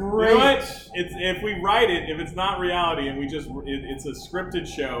know what? If we write it, if it's not reality and it's a scripted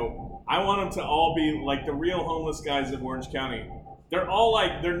show, I want them to all be like the real homeless guys of Orange County. They're all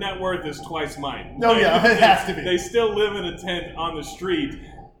like, their net worth is twice mine. No, yeah, it has to be. They still live in a tent on the street,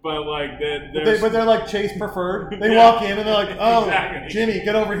 but like But they're like Chase preferred. They walk in and they're like, "Oh, Exactly. Jimmy,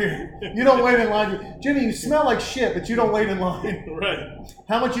 get over here. You don't wait in line. Jimmy, you smell like shit, but you don't wait in line. Right.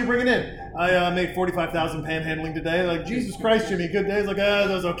 How much you bringing in? I made 45,000 panhandling today." They're like, "Jesus Christ, Jimmy, good day." He's like, "That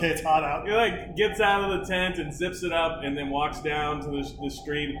was okay. It's hot out." He like gets out of the tent and zips it up, and then walks down to the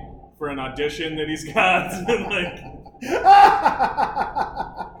street for an audition that he's got.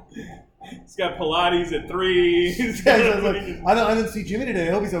 He's got Pilates at 3. I didn't see Jimmy today.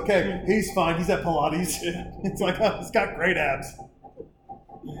 I hope he's okay. He's fine. He's at Pilates. It's like, oh, he's got great abs.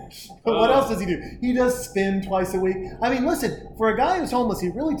 But what else does he do? He does spin twice a week. I mean, listen, for a guy who's homeless, he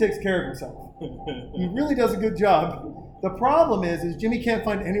really takes care of himself. He really does a good job. The problem is Jimmy can't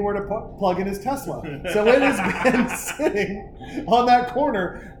find anywhere to plug in his Tesla. So it has been sitting on that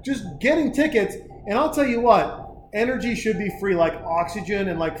corner, just getting tickets. And I'll tell you what, energy should be free, like oxygen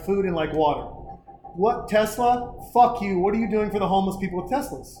and like food and like water. What, Tesla? Fuck you. What are you doing for the homeless people with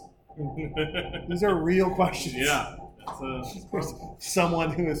Teslas? These are real questions. Yeah. There's someone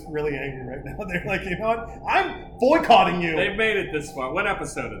who is really angry right now. They're like, you know what? I'm boycotting you. They've made it this far. What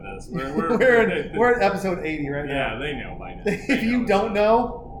episode of this? We're at episode 80 right now. Yeah, they know by now. If you don't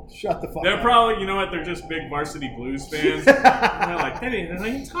know, shut the fuck up. They're probably, you know what? They're just big Varsity Blues fans. They're like, they ain't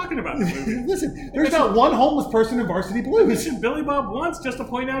even talking about the movie. Listen, there's not one homeless person in Varsity Blues. Listen, Billy Bob once just to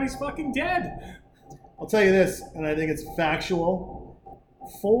point out he's fucking dead. I'll tell you this, and I think it's factual.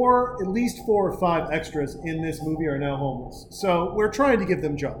 At least 4 or 5 extras in this movie are now homeless. So we're trying to give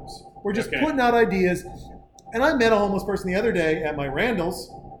them jobs. We're just putting out ideas. And I met a homeless person the other day at my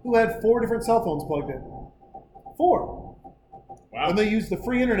Randall's who had 4 different cell phones plugged in. 4. Wow. And they used the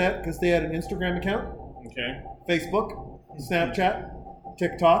free internet because they had an Instagram account, Okay. Facebook, Snapchat,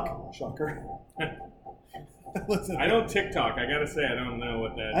 TikTok. Shocker. Listen, I know TikTok. I gotta say, I don't know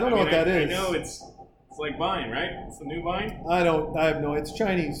what that. I don't know what that is. I know it's like Vine, right? It's the new Vine. I have no. It's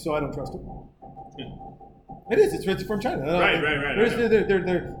Chinese, so I don't trust it. It is. It's from China. Right.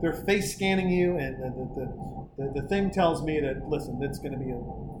 They're face scanning you, and the thing tells me that, listen, it's going to be a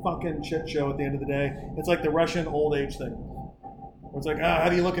fucking shit show at the end of the day. It's like the Russian old age thing. Where it's like, how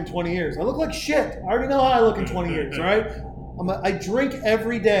do you look in 20 years? I look like shit. I already know how I look in 20 years, right? I drink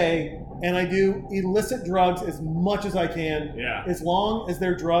every day, and I do illicit drugs as much as I can. Yeah. As long as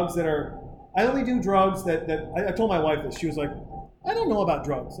they're drugs that are, I only do drugs that I told my wife this. She was like, I don't know about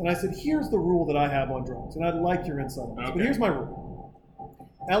drugs. And I said, here's the rule that I have on drugs, and I'd like your insight on this. Okay. But here's my rule.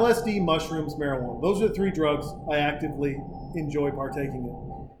 LSD, mushrooms, marijuana. Those are the 3 drugs I actively enjoy partaking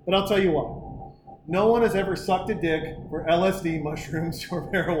in. But I'll tell you why. No one has ever sucked a dick for LSD, mushrooms,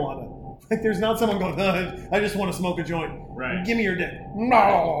 or marijuana. Like, there's not someone going, I just want to smoke a joint. Right. Give me your dick.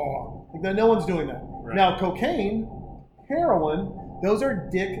 No. Like, no one's doing that. Right. Now, cocaine, heroin, those are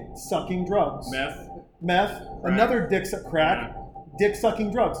dick-sucking drugs. Meth, Right. another crack,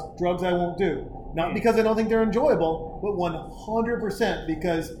 dick-sucking drugs I won't do. Not because I don't think they're enjoyable, but 100%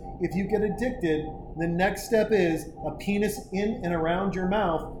 because if you get addicted, the next step is a penis in and around your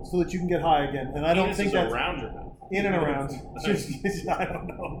mouth so that you can get high again. And I don't think that's around your mouth. in and around. Just, I don't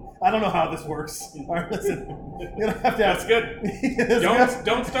know. I don't know how this works. All right, listen. You don't have to That's ask. good.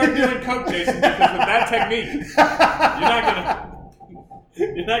 Don't start doing coke, Jason, because with that technique,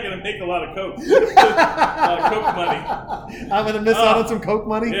 you're not gonna make a lot of coke. A lot of coke money. I'm gonna miss out on some coke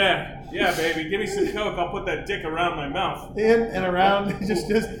money. Yeah, baby. Give me some coke. I'll put that dick around my mouth. In and around. just.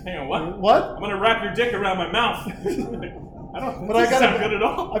 Hang on, what? What? I'm gonna wrap your dick around my mouth. I don't. But That I doesn't got sound good at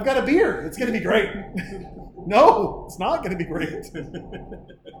all. I've got a beer. It's gonna be great. No, it's not gonna be great.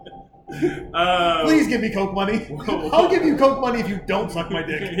 Please give me coke money. I'll give you coke money if you don't suck my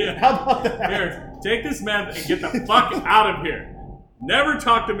dick. Yeah. How about that? Here, take this meth and get the fuck out of here. Never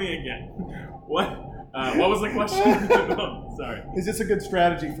talk to me again. What? What was the question? Oh, sorry. Is this a good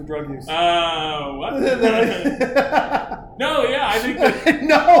strategy for drug use? What? No, yeah, I think that.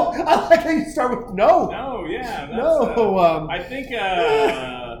 No, I like how you start with no. No, yeah. That's, No, I think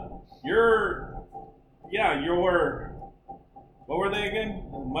your. What were they again?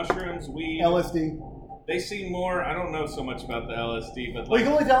 Mushrooms, weed. LSD. They seem more. I don't know so much about the LSD, but Well, you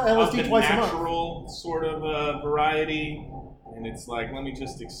can only tell of LSD the twice a month. natural sort of variety, and it's like, let me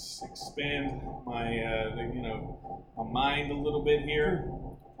just expand my my mind a little bit here.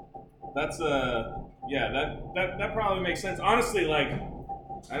 That's that probably makes sense. Honestly, like,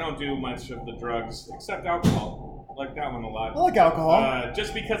 I don't do much of the drugs except alcohol. I like that one a lot. I like alcohol.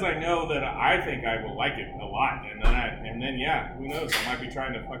 Just because I know that I think I will like it a lot, and then who knows? I might be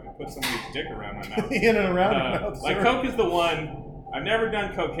trying to fucking put somebody's dick around my mouth. In and around your mouth, Like, sure. coke is the one. I've never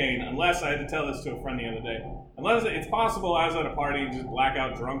done cocaine unless I had to tell this to a friend the other day. Unless it's possible I was at a party and just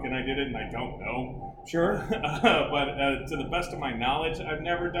blackout drunk and I did it and I don't know. Sure. But to the best of my knowledge, I've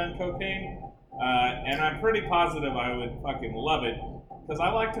never done cocaine. And I'm pretty positive I would fucking love it because I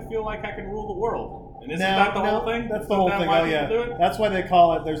like to feel like I can rule the world. And isn't that the whole thing? That's the Isn't whole that thing. why Oh, yeah. people do it? That's why they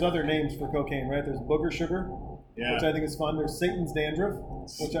call it, there's other names for cocaine, right? There's booger sugar, Yeah. which I think is fun. There's Satan's dandruff,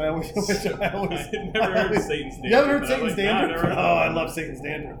 which I always. I've never heard Satan's dandruff. You haven't heard but Satan's I've never dandruff? heard Oh, that. I love Satan's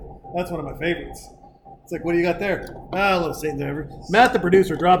dandruff. That's one of my favorites. It's like, what do you got there? Ah, a little Satan's dandruff. Matt, the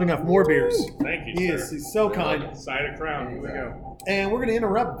producer, dropping off more beers. Thank you, Yes, sir. he's so kind. Side of crown. Here we go. And we're going to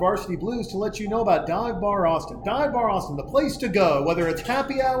interrupt Varsity Blues to let you know about Dive Bar Austin. Dive Bar Austin, the place to go, whether it's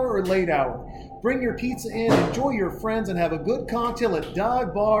happy hour or late hour. Bring your pizza in, enjoy your friends, and have a good cocktail at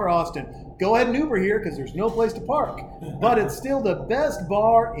Dive Bar Austin. Go ahead and Uber here because there's no place to park. But it's still the best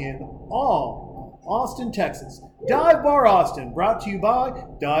bar in all Austin, Texas. Dive Bar Austin, brought to you by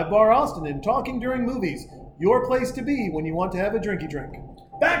Dive Bar Austin and Talking During Movies. Your place to be when you want to have a drinky drink.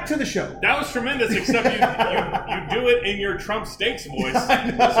 Back to the show. That was tremendous, except you do it in your Trump Steaks voice. Was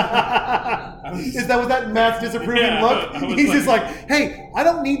that Matt's disapproving Yeah, look? I was He's just like, hey, I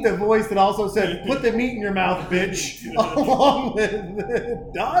don't need the voice that also said, put the meat in your mouth, bitch, along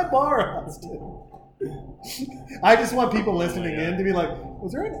with Dive Bar Austin. I just want people listening in to be like,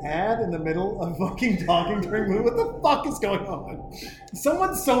 was there an ad in the middle of fucking Talking During Movie? What the fuck is going on?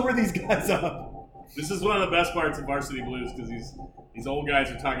 Someone sober these guys up. This is one of the best parts of Varsity Blues because these old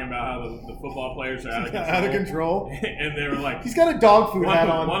guys are talking about how the football players are out of control. Out of control. And they were like, He's got a dog food One hat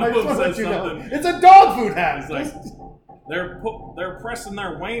of- on. one I of just them want to let said you know. something. It's a dog food hat. he's like, they're pressing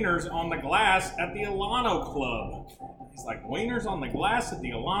their wieners on the glass at the Alano Club. He's like, wieners on the glass at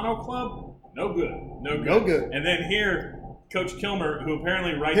the Alano Club? No good. No good. And then here, Coach Kilmer, who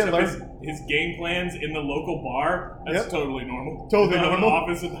apparently writes Hitler. up his game plans in the local bar. That's Yep. totally normal. Totally Not normal. An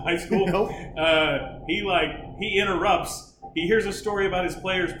office at the high school. Nope. He interrupts. He hears a story about his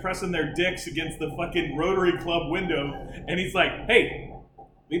players pressing their dicks against the fucking Rotary Club window, and he's like, "Hey,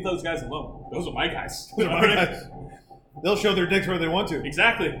 leave those guys alone. Those are my guys." They'll show their dicks where they want to.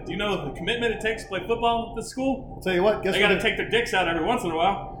 Exactly. Do you know the commitment it takes to play football at this school? Tell you what, guess They what? got to take their dicks out every once in a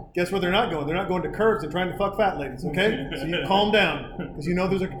while. Guess where they're not going? They're not going to curves and trying to fuck fat ladies, okay? So you calm down.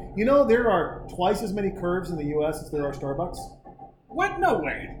 Because there are twice as many curves in the U.S. as there are Starbucks. What? No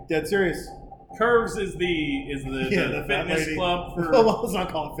way. Dead serious. Curves is the fat fitness lady. club for. Well, let's not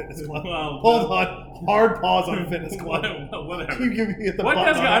call it fitness club. Well, Hold on. Hard pause on fitness club. Whatever. You get the What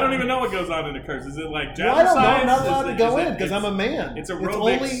bottom does line. I don't even know what goes on in the curves. Is it like Well, I don't know. I'm not jazzercise? allowed to Is go it- in because I'm a man. It's It's aerobics.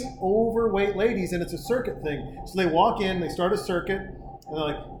 only overweight ladies, and it's a circuit thing. So they walk in, they start a circuit, and they're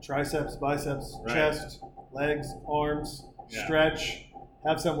like triceps, biceps, Right. chest, legs, arms, Yeah. stretch.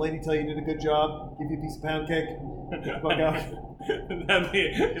 Have some lady tell you did a good job, give you a piece of pound cake, get the fuck That'd be-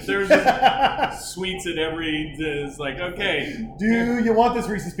 if there was just out. sweets at every, it's like, okay, Do you want this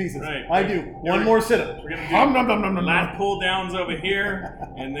Reese's Pieces? Right. I do. One more sit-up. we're gonna Nom, do nom, nom, nom, nom, lat nom. pull downs over here,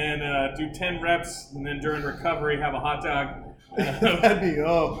 and then do 10 reps, and then during recovery have a hot dog. That'd be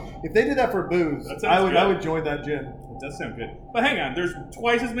if they did that for booze, That sounds I good. would join that gym. It does sound good. But hang on, there's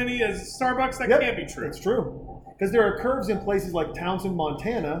twice as many as Starbucks? That Yep, can't be true. It's true. Because there are curves in places like Townsend,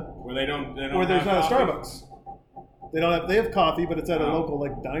 Montana, Where they don't where there's have not a coffee? Starbucks. They have coffee, but it's at a Oh. local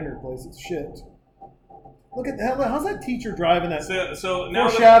like diner place. It's shit. Look at how's that teacher driving that? So now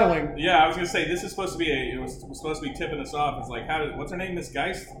that, Foreshadowing. yeah, I was gonna say this is supposed to be it was supposed to be tipping us off. It's like what's her name, Miss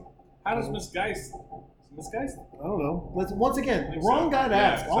Geist? How does Miss Geist? Miss Geist? I don't know. Once again, the think wrong so. guy to Yeah,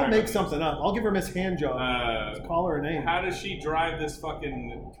 ask. I'll sorry make about that. something up. I'll give her Miss Handjob. Just call her a name. How does she drive this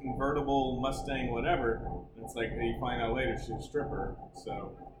fucking convertible Mustang, whatever? It's like you find out later she's a stripper.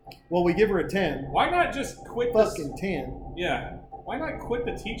 So Well, we give her a 10. why not just quit this? Fucking 10. Yeah, why not quit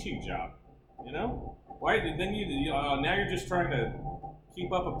the teaching job? You know, why then now you're just trying to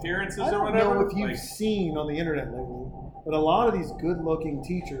keep up appearances I or don't whatever. know if you've Like, seen on the internet lately, but a lot of these good-looking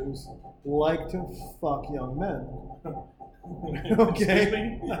teachers like to fuck young men. Excuse Okay?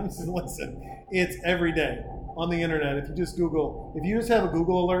 me? Listen, it's every day on the internet. If you just have a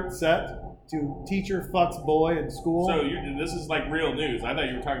Google alert set to teacher fucks boy in school. So this is like real news. I thought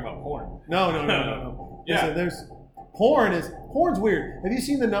you were talking about porn. No. Yeah. Listen, porn's weird. Have you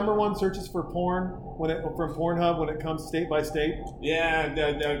seen the number one searches for porn from Pornhub when it comes state by state? Yeah,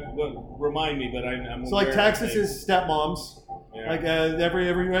 remind me, but I'm. So like aware of Texas things. is stepmoms. Yeah. Like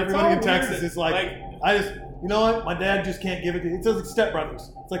everybody all in Texas weird. is like, I just, you know what? My dad just can't give it to you. It's like stepbrothers.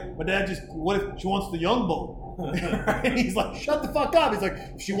 It's like my dad just, what if she wants the young bull? And he's like, shut the fuck up. He's like,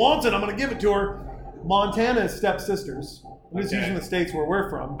 if she wants it, I'm going to give it to her. Montana is stepsisters. I'm just Okay. using the states where we're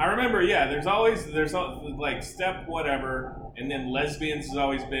from. I remember, there's like step whatever, and then lesbians is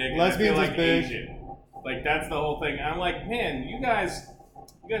always big. And Lesbians I is feel like big. Asian. Like that's the whole thing. I'm like, man, you guys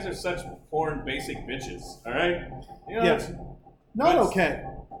are such porn basic bitches. All right, you know, Yes. Not That's- okay.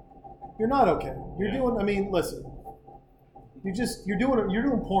 You're not okay. You're Yeah. doing. I mean, listen. You're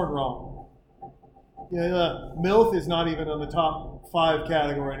doing porn wrong. Yeah, MILF is not even on the top 5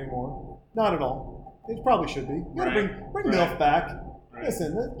 category anymore. Not at all. It probably should be. You gotta Right. bring Right. MILF back. Right.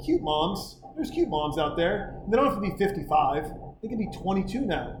 Listen, the cute moms. There's cute moms out there. They don't have to be 55. They can be 22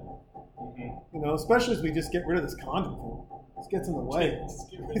 now. Mhm. You know, especially as we just get rid of this condom thing. It gets in the way.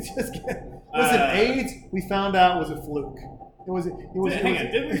 Just get rid It of just listen, AIDS we found out was a fluke. It was. Hang on,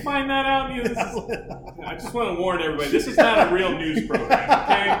 didn't we find that out? I just want to warn everybody: this is not a real news program.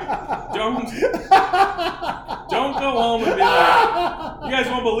 Okay, don't go home and be like, you guys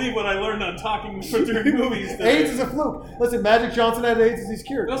won't believe what I learned on talking during movies. today." AIDS is a fluke. Listen, Magic Johnson had AIDS and he's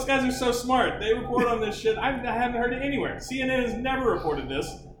cured. Those guys are so smart. They report on this shit. I haven't heard it anywhere. CNN has never reported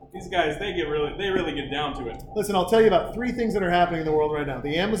this. These guys, they really get down to it. Listen, I'll tell you about 3 things that are happening in the world right now.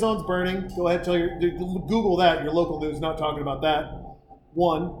 The Amazon's burning. Go ahead, Google that. Your local news not talking about that.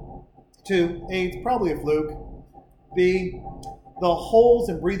 1, 2, AIDS probably a fluke. B, the holes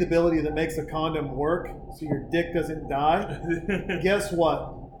and breathability that makes a condom work so your dick doesn't die. Guess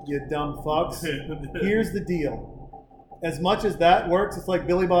what, you dumb fucks? Here's the deal. As much as that works, it's like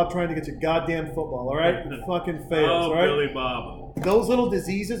Billy Bob trying to get you goddamn football, all right? It fucking fails, Oh, all right? Billy Bob. Those little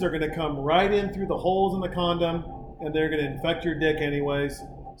diseases are going to come right in through the holes in the condom, and they're going to infect your dick anyways.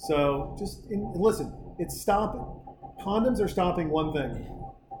 So listen, it's stopping. Condoms are stopping one thing,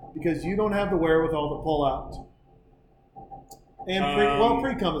 because you don't have the wherewithal to pull out. And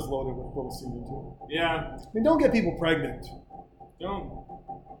pre-cum is loaded with little semen too. Yeah. I mean, don't get people pregnant.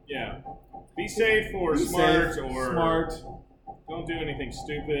 Yeah. Be safe or Be smart safe, or smart. don't do anything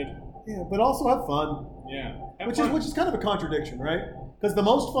stupid. Yeah, but also have fun. Yeah. Have Which fun. is kind of a contradiction, right? Because the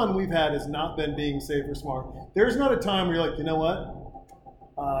most fun we've had has not been being safe or smart. There's not a time where you're like, you know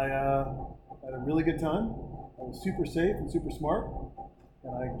what? I had a really good time. I was super safe and super smart,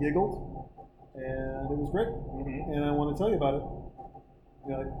 and I giggled, and it was great. Mhm. And I want to tell you about it.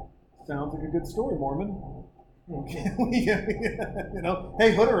 You're like, sounds like a good story, Mormon. You know,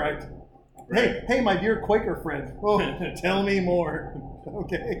 hey, Hooderite. Hey, my dear Quaker friend. Oh, tell me more.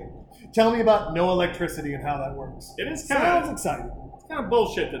 Okay. Tell me about no electricity and how that works. It is Sounds exciting. It's kind of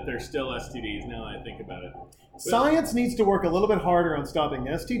bullshit that there's still STDs now that I think about it. Science needs to work a little bit harder on stopping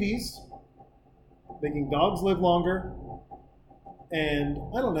STDs, making dogs live longer, and,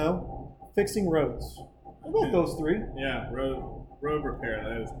 I don't know, fixing roads. I about those three. Yeah, road repair,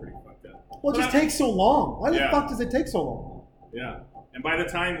 that is pretty fucked up. Well, it just takes so long. Why the Yeah. fuck does it take so long? Yeah. And by the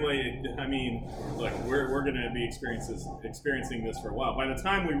time, I mean, look, we're going to be experiencing this for a while. By the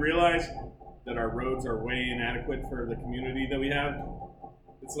time we realize that our roads are way inadequate for the community that we have,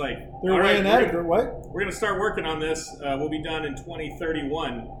 it's like... They're all way right, inadequate, what? We're going to start working on this. We'll be done in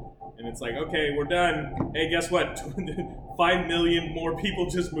 2031. And it's like, okay, we're done. Hey, guess what? 5 million more people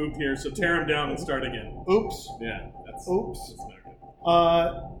just moved here, so tear them down and start again. Oops. Yeah, that's Oops.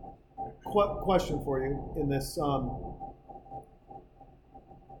 not good. Question for you in this.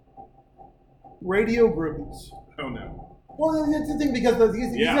 Radio groupies. Oh, no. Well, that's the thing because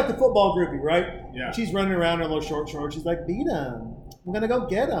he's Yeah. got the football groupie, right? Yeah. She's running around in a little short shorts. She's like, beat him. We're going to go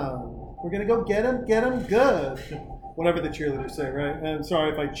get him. We're going to go get him good. Whatever the cheerleaders say, right? And I'm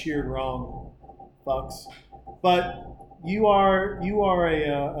sorry if I cheered wrong, fucks. But you are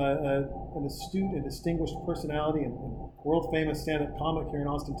an astute and distinguished personality and world famous stand-up comic here in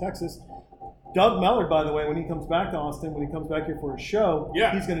Austin, Texas. Doug Mellard, by the way, when he comes back to Austin, when he comes back here for his show,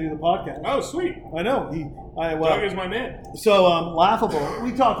 Yeah. he's going to do the podcast. Oh, sweet. I know. Doug is my man. So Laughable.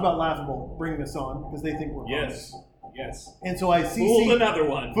 We talked about Laughable bringing this on because they think we're Yes. Yes. And so I Fooled another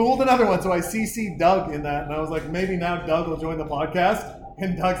one. Fooled another one. So I CC Doug in that, and I was like, maybe now Doug will join the podcast.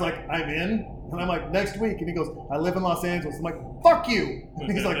 And Doug's like, I'm in. And I'm like, next week. And he goes, I live in Los Angeles. I'm like, fuck you.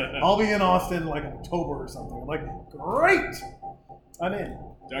 And he's like, I'll be in Austin like October or something. I'm like, great. I'm in.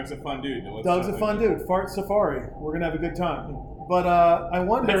 Doug's a fun dude. Doug's a fun dude. Fart Safari. We're gonna have a good time. But I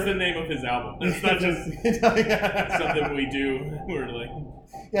wonder. That's the name of his album. That's not just something we do. We're like,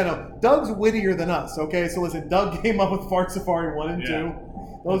 yeah, no. Doug's wittier than us. Okay, so listen. Doug came up with Fart Safari 1 and 2.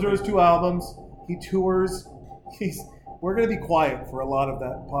 Those are his 2 albums. He tours. We're gonna be quiet for a lot of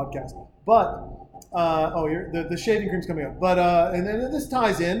that podcast. But the shaving cream's coming up. But and then this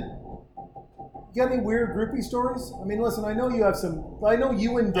ties in. You got any weird groupie stories? I mean, listen, I know you have some. I know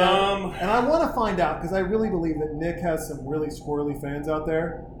you and Dan, and I want to find out because I really believe that Nick has some really squirrely fans out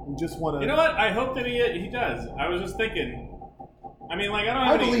there who just want to. you know what? I hope that he does. I was just thinking. I mean, like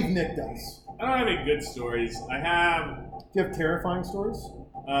I believe Nick does. I don't have any good stories. I have. Do you have terrifying stories?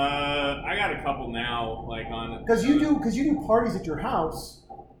 I got a couple now, like on. Because you do parties at your house.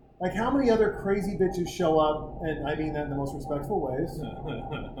 Like, how many other crazy bitches show up, and I mean that in the most respectful ways,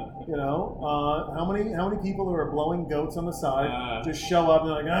 you know? How many people who are blowing goats on the side just show up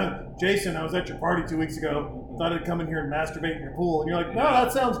and they're like, Jason, I was at your party 2 weeks ago. Thought I'd come in here and masturbate in your pool. And you're like, no,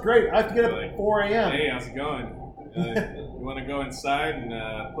 that sounds great. I have to get up at 4 a.m. Hey, how's it going? You want to go inside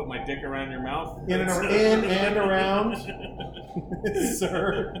and put my dick around your mouth? In and around,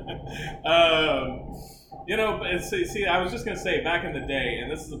 sir. You know, see, I was just gonna say back in the day,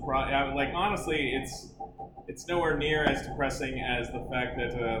 and this is the problem. Like, honestly, it's nowhere near as depressing as the fact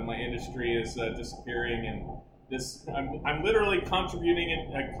that my industry is disappearing, and this I'm literally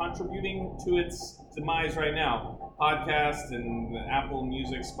contributing to its demise right now. Podcast and Apple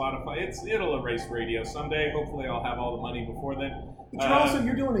Music, Spotify. It'll erase radio someday. Hopefully, I'll have all the money before then. But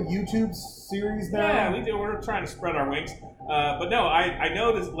you're doing a YouTube series now. Yeah, we do. We're trying to spread our wings. But no, I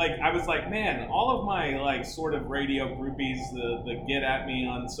noticed, like, I was like, man, all of my, like, sort of radio groupies, the get at me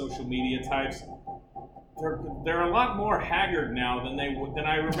on social media types, they're a lot more haggard now than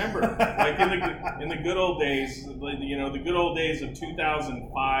I remember. Like in the good old days, you know, the good old days of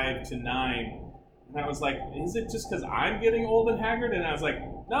 2005 to 9. And I was like, is it just because I'm getting old and haggard? And I was like,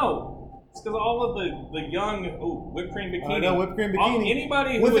 no, it's because all of the young whipped cream bikini. I know, whipped cream bikini.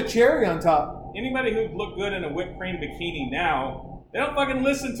 Anybody with a cherry on top. Anybody who'd look good in a whipped cream bikini now, they don't fucking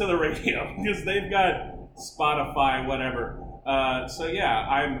listen to the radio because they've got Spotify, whatever. So yeah,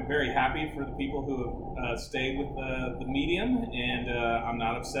 I'm very happy for the people who have stayed with the medium, and I'm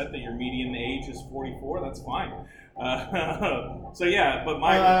not upset that your median age is 44. That's fine. So yeah, but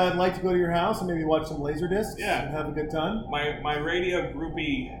I'd like to go to your house and maybe watch some Laserdiscs. Yeah, and have a good time. My radio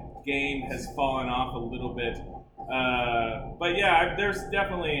groupie game has fallen off a little bit, but yeah, there's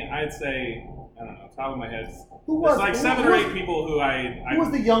definitely, I'd say, I don't know, top of my head. There's like 7 or 8 people who Who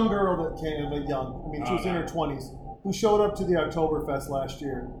was the young girl that came? Young. I mean, she was in her 20s. Who showed up to the Oktoberfest last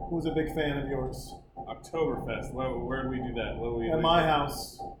year? Who was a big fan of yours? Oktoberfest. Where did we do that? At my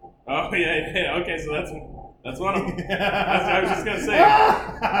house. Oh yeah. Okay, so that's one of them. I was just gonna say.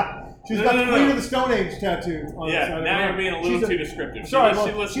 She's No, got no, the no, Queen no. of the Stone Age tattoo on the side Yeah, of now her you're arm. being a little She's too descriptive. Sorry, she well,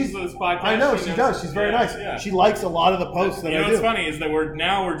 listens she's- to this podcast. I know she knows- does. She's very yeah, nice. Yeah. She likes a lot of the posts that You know I what's do. funny is that we're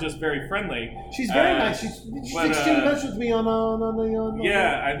just very friendly. She's very nice. She exchanged messages with me on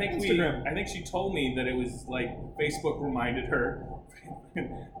Yeah, I think Instagram. I think she told me that it was like Facebook reminded her.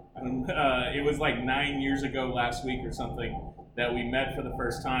 It was like 9 years ago last week or something that we met for the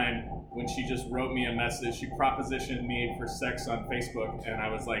first time when she just wrote me a message. She propositioned me for sex on Facebook, and I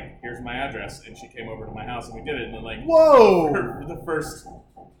was like, "Here's my address," and she came over to my house and we did it. And then like, Whoa! for the first,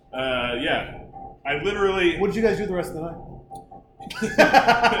 yeah, I literally. What did you guys do the rest of the night?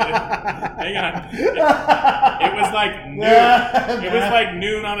 Hang on. It was like noon. It was like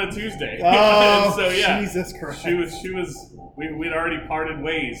noon on a Tuesday. Oh, And so yeah, Jesus Christ! she was. We'd already parted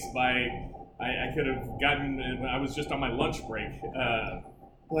ways by. I could have gotten. I was just on my lunch break.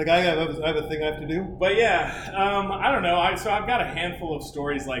 Like I have a thing I have to do. But yeah, I don't know. So I've got a handful of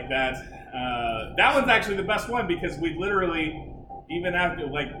stories like that. That one's actually the best one because we literally. Even after,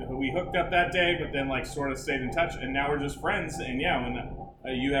 like, we hooked up that day, but then, like, sort of stayed in touch, and now we're just friends. And yeah,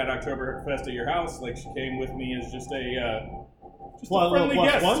 when you had Oktoberfest at your house, like, she came with me as just a friendly plus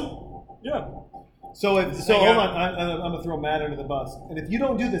guest. one? Yeah. So hang hold out. on, I'm gonna throw Matt under the bus. And if you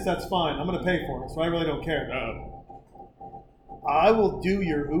don't do this, that's fine. I'm gonna pay for it, so I really don't care. I will do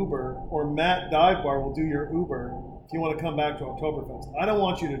your Uber, or Matt Dive Bar will do your Uber if you want to come back to Oktoberfest. I don't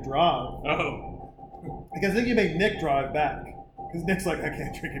want you to drive because I think you made Nick drive back. Because Nick's like, I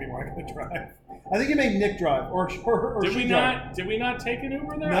can't drink anymore. I gotta drive. I think you made Nick drive, or Did we she not? drive. Did we not take an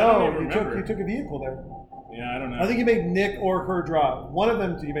Uber there? I No, don't even remember. you took a vehicle there. Yeah, I don't know. I think you made Nick or her drive. One of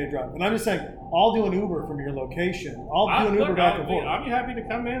them you made drive. And I'm just saying, I'll do an Uber from your location. I'll do an Uber back and forth. I'll be happy to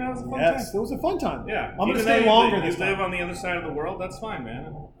come in. That was a fun Yes, time. it was a fun time. Yeah, I'm gonna Even stay though longer you this live time. on the other side of the world. That's fine,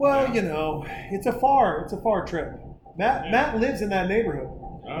 man. Well, Yeah. you know, it's a far trip. Matt lives in that neighborhood,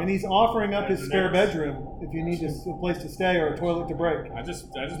 and he's offering up his That's spare nice. bedroom if you need a place to stay or a toilet to break. I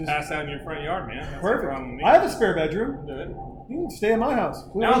just pass out in your front yard, man. That's Perfect. No problem with me. I have a spare bedroom. Do it. You can stay in my house.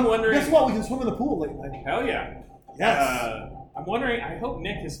 Now I'm wondering- Guess what? We can swim in the pool late night. Hell yeah. Yes. I'm wondering, I hope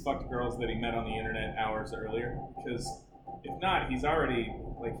Nick has fucked girls that he met on the internet hours earlier, because if not, he's already,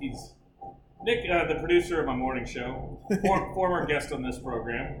 like, Nick, the producer of my morning show, former guest on this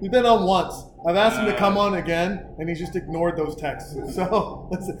program. We've been on once. I've asked him to come Uh, on again, and he's just ignored those texts. So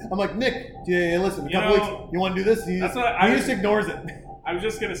listen, I'm like, Nick, listen, a You couple know, weeks, you want to do this? He that's just, what I he was- just ignores it. I was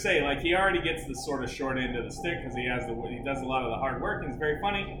just gonna say, like, he already gets the sort of short end of the stick because he does a lot of the hard work and he's very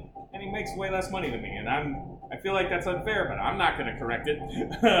funny and he makes way less money than me, and I feel like that's unfair, but I'm not gonna correct it.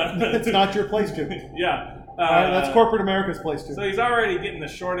 It's not your place to. Yeah. All right, that's corporate America's place to. So he's already getting the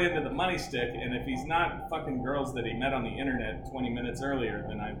short end of the money stick, and if he's not fucking girls that he met on the internet 20 minutes earlier,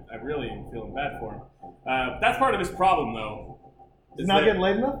 then I really am feeling bad for him. That's part of his problem, though. He's not getting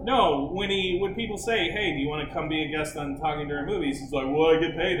laid enough? No, when people say, "Hey, do you want to come be a guest on Talking During Movies?" He's like, "Well, I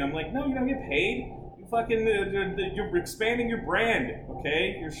get paid." I'm like, "No, you don't get paid. You fucking you're expanding your brand,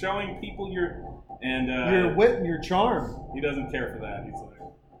 okay? You're showing people your wit and your charm. He doesn't care for that. He's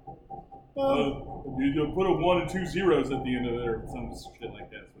like, Well, you put a 1 and 2 zeros at the end of it, or some shit like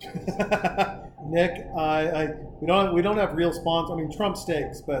that." Nick, we don't have real sponsors. I mean, Trump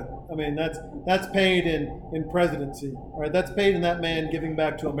steaks, but I mean that's paid in presidency. All right, that's paid in that man giving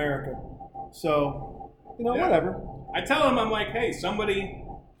back to America. So, Yeah. whatever. I tell him, I'm like, hey, somebody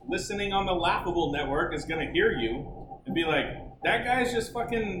listening on the Laughable Network is going to hear you and be like, that guy's just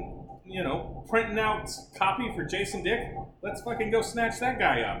fucking, printing out copy for Jason Dick. Let's fucking go snatch that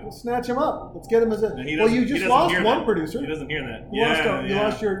guy up. Let's snatch him up. Let's get him as a. And he Well, doesn't- you he just doesn't lost hear one that. producer. He doesn't hear that. You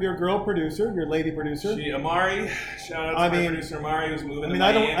lost your girl producer, your lady producer. Amari, shout out to my producer Amari who's moving to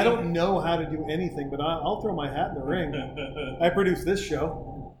I Miami. don't know how to do anything, but I'll throw my hat in the ring. I produce this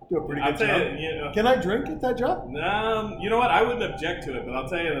show. Do a pretty I'll good tell job. you, Can I drink at that job? you know what? I wouldn't object to it, but I'll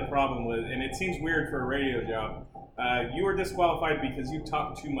tell you the problem with, and it seems weird for a radio job. You are disqualified because you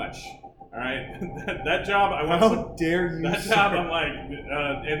talk too much. All right, that job I want. How dare you? That sir. job, I'm like,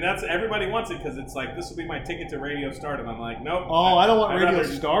 and that's everybody wants it because it's like this will be my ticket to radio stardom. I'm like, nope. Oh, I don't want I'd radio rather-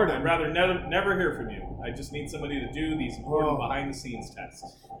 stardom. I'd rather never hear from you. I just need somebody to do these important Oh. behind the scenes tests.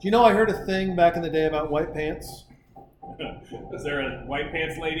 Do you know I heard a thing back in the day about white pants? Is there a white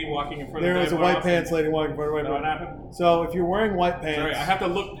pants lady walking in front There of was a Dive white Bar? pants lady walking in front of Is that white what pants. happened? So if you're wearing white pants, Sorry, I have to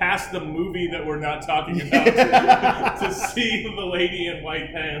look past the movie that we're not talking about to see the lady in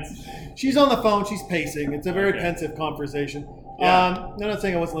white pants. she's on the phone. She's pacing. It's a very Okay. pensive conversation. Yeah. I'm not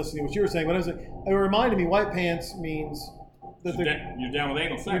saying I wasn't listening to what you were saying, but it reminded me white pants means that You're down with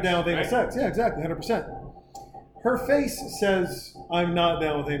anal sex. you're down with anal right? sex. Yeah, exactly, 100%. her face says, "I'm not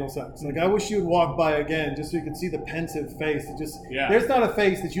down with anal sex." Like, I wish you would walk by again just so you could see the pensive face. It just there's not a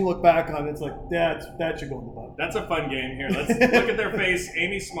face that you look back on. It's like that should go in the butt. That's a fun game here. Let's look at their face.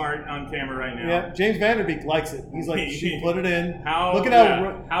 Amy Smart on camera right now. Yeah, James Vanderbeek likes it. He's like, she put it in. Look at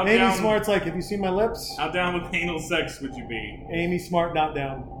how Amy Smart's like, have you seen my lips? How down with anal sex would you be? Amy Smart, not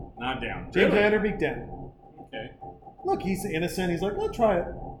down. Not down. James Really? Vanderbeek, down. Okay. Look, he's innocent. He's like, let's try it.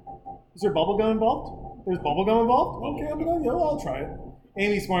 Is there bubble gum involved? There's bubble gum involved? Okay, I'll try it.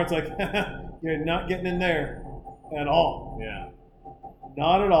 Amy Smart's like, you're not getting in there at all. Yeah.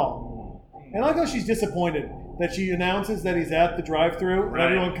 Not at all. And I like how she's disappointed that she announces that he's at the drive-thru and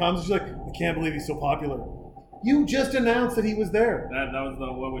everyone comes. She's like, I can't believe he's so popular. You just announced that he was there. That was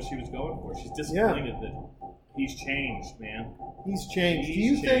what she was going for. She's disappointed that he's changed, man. He's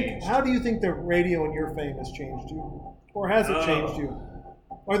changed. How do you think the radio and your fame has changed you? Or has it changed you?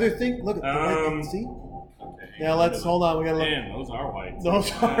 Are there things, look at the light, see? Okay. Yeah, hold on, we gotta look. Man, those are white.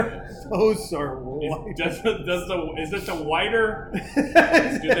 Those are white. Is it the whiter?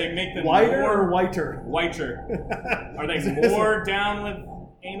 Do they make them whiter more, or whiter? Whiter. Are they more down with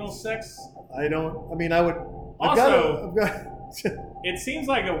anal sex? I would. Also, it seems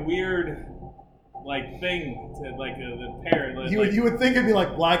like a weird, thing to the pair. You would think it'd be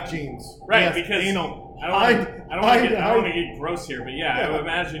like black jeans, right? Yes, because anal. I don't want to get gross here, but yeah, I would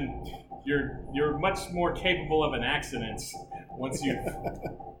imagine you're much more capable of an accident once you.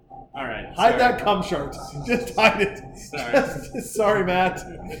 All right. Hide that cum chart. Just hide it. Sorry. Sorry, Matt.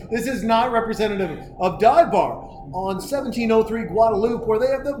 This is not representative of Dive Bar on 1703 Guadalupe, where they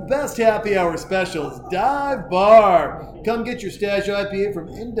have the best happy hour specials. Dive Bar. Come get your stash IPA from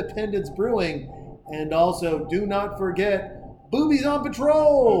Independence Brewing. And also, do not forget, Boobies on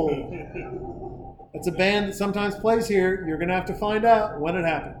Patrol. It's a band that sometimes plays here. You're going to have to find out when it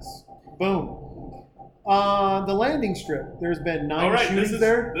happens. Boom. The landing strip. There's been 9 shootings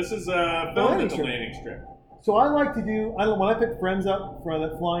there. This is filmed at the landing strip. So I like to do, when I pick friends up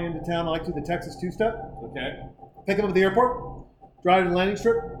that fly into town, I like to do the Texas two-step. Okay. Pick them up at the airport, drive to the landing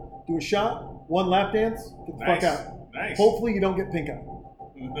strip, do a shot, 1 lap dance, get the fuck out. Nice. Hopefully you don't get pink eye.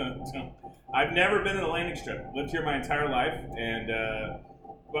 I've never been to the landing strip. Lived here my entire life, and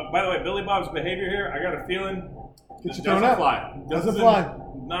but by the way, Billy Bob's behavior here, I got a feeling doesn't fly. Doesn't fly.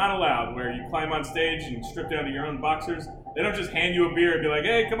 Not allowed. Where you climb on stage and strip down to your own boxers. They don't just hand you a beer and be like,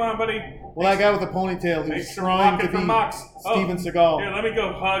 "Hey, come on, buddy." Well, that guy with the ponytail who's trying to be Steven Seagal. Here, let me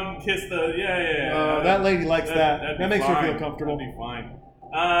go hug and kiss the that lady likes that. That makes her feel comfortable. That'd be fine.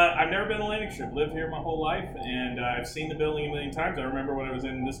 I've never been to landing strip. Lived here my whole life, and I've seen the building a million times. I remember when I was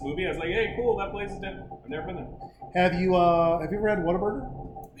in this movie, I was like, "Hey, cool, that place is different." I've never been there. Have you ever had Whataburger?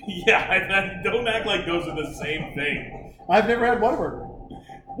 Yeah, don't act like those are the same thing. I've never had Whataburger.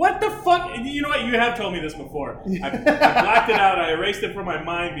 What the fuck? You know what? You have told me this before. I blacked it out. I erased it from my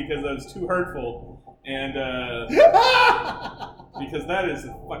mind because it was too hurtful, and because that is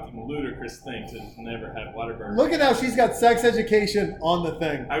a fucking ludicrous thing to never have Whataburger. Look at how she's got sex education on the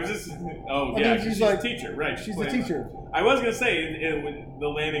thing. I was just, she's a teacher, right? She's a teacher. I was gonna say, with the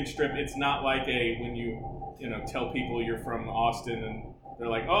landing strip, it's not like when you tell people you're from Austin and they're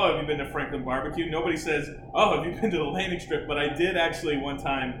like, "Oh, have you been to Franklin Barbecue?" Nobody says, "Oh, have you been to the landing strip?" But I did actually one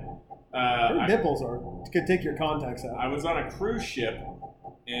time. Your nipples could take your contacts out. I was on a cruise ship,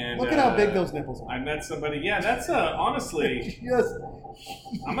 and look at how big those nipples are. I met somebody. Yeah, that's honestly. Yes.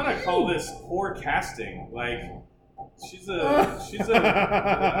 I'm gonna call this poor casting. Like, she's a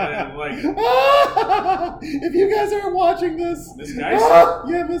like. If you guys aren't watching this, Miss Geist.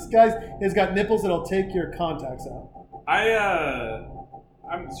 Miss Geist has got nipples that'll take your contacts out.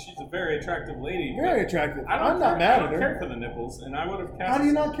 She's a very attractive lady. Very attractive. I'm not mad at her. I don't care for the nipples, and I would have cast. How do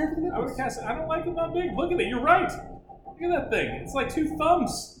you not care for the nipples? I don't like them that big. Look at it. You're right. Look at that thing. It's like 2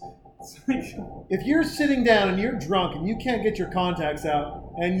 thumbs. It's like, if you're sitting down and you're drunk and you can't get your contacts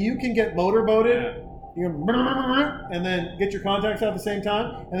out, and you can get motorboated, and then get your contacts out at the same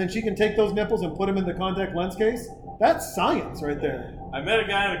time, and then she can take those nipples and put them in the contact lens case. That's science right there. I met a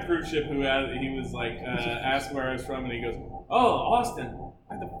guy on a cruise ship who he was like asked where I was from, and he goes, "Oh, Austin.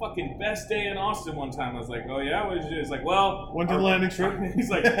 I had the fucking best day in Austin one time." I was like, "Oh yeah, what did you do?" He's like, "Well, went to the landing strip." He's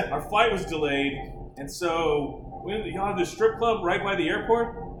like, "Our flight was delayed, and so y'all have the strip club right by the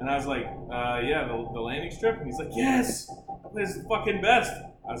airport." And I was like, "Yeah, the landing strip." And he's like, "Yes, that place is the fucking best."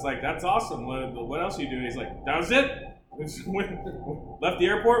 I was like, "That's awesome. What else are you doing?" He's like, "That was it." Left the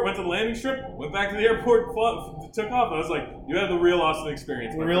airport, went to the landing strip, went back to the airport, took off. I was like, "You had the real Austin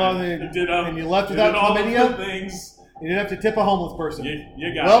experience." The real Austin, and you left without chlamydia. Things. You didn't have to tip a homeless person.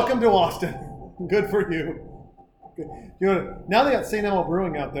 You got Welcome to Austin. Good for you. Now they got St. Elmo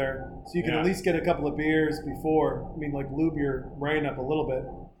Brewing out there, so you can Yeah. at least get a couple of beers before. I mean, like lube your brain up a little bit.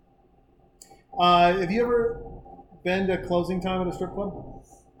 Have you ever been to closing time at a strip club?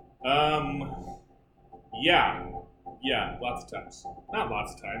 Yeah, lots of times. Not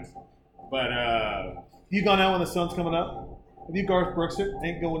lots of times, but Have you gone out when the sun's coming up? Have you Garth Brooks it?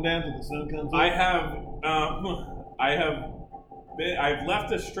 Ain't going down till the sun comes up. I've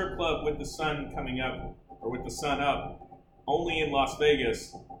left a strip club with the sun coming up, or with the sun up, only in Las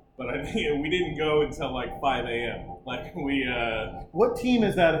Vegas. But I think we didn't go until like 5 a.m. Like we. What team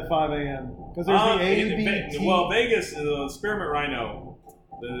is that at 5 a.m.? Because there's the A, B, T. Well, Vegas, the Spearmint Rhino,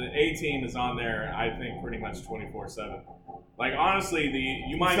 the A team is on there. I think pretty much 24/7. Like honestly,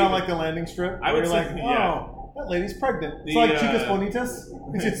 you might. It's not like the landing strip. I would where you're say, like, yeah. oh, that lady's pregnant. It's The, like Chicas Bonitas.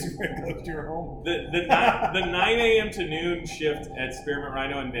 It's just close to your home. The 9 a.m. to noon shift at Spearmint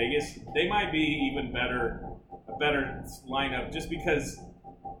Rhino in Vegas, they might be even better, a better lineup, just because,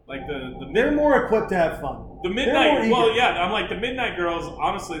 like They're more equipped to have fun. the They're midnight. more eager. Well, yeah, I'm like the midnight girls.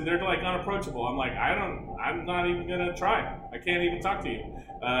 Honestly, they're like unapproachable. I'm like, I'm not even gonna try. I can't even talk to you.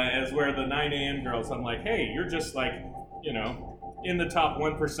 As where the 9 a.m. girls, I'm like, hey, you're just like, in the top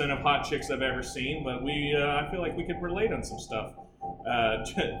 1% of hot chicks I've ever seen. But I feel like we could relate on some stuff.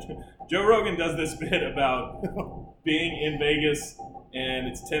 Joe Rogan does this bit about being in Vegas and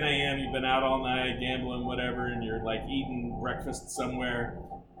it's 10 a.m. You've been out all night gambling, whatever, and you're like eating breakfast somewhere,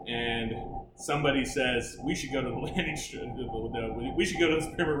 and somebody says we should go to the landing strip. We should go to the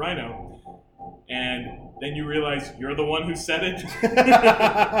Spearmint Rhino, and then you realize you're the one who said it. Hey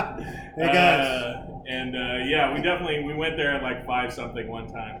guys. We went there at like 5 something one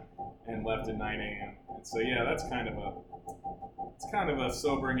time and left at 9 a.m. And so yeah, that's kind of a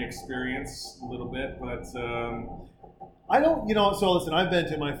sobering experience a little bit, but I don't, so listen, I've been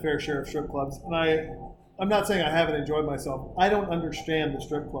to my fair share of strip clubs, and I'm not saying I haven't enjoyed myself. I don't understand the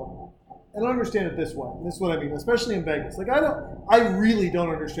strip club. I don't understand it this way. This is what I mean, especially in Vegas. Like, I really don't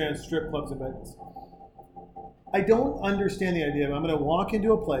understand strip clubs in Vegas. I don't understand the idea of I'm going to walk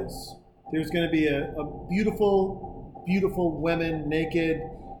into a place, there's going to be a beautiful, beautiful women naked,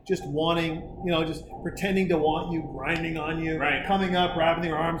 just wanting, just pretending to want you, grinding on you, right, coming up, wrapping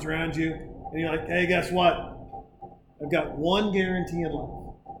their arms around you, and you're like, hey, guess what? I've got one guarantee in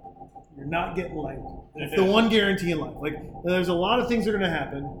life. You're not getting laid. It's the one guarantee in life. Like, there's a lot of things that are going to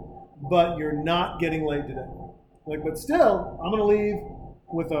happen, but you're not getting laid today. Like, but still, I'm going to leave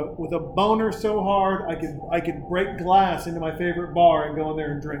with a boner so hard I could break glass into my favorite bar and go in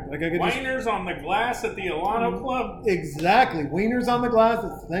there and drink. Like I could Wieners on the glass at the Alano Club. Exactly, wieners on the glass.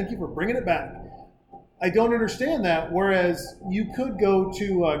 Thank you for bringing it back. I don't understand that. Whereas you could go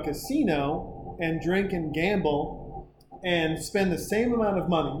to a casino and drink and gamble and spend the same amount of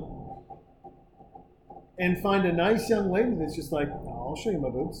money and find a nice young lady that's just like, I'll show you my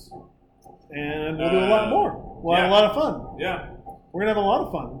boobs, and we'll do a lot more. We'll have a lot of fun. Yeah. We're going to have a lot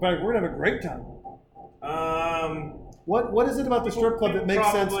of fun. In fact, we're going to have a great time. What is it about the strip club that makes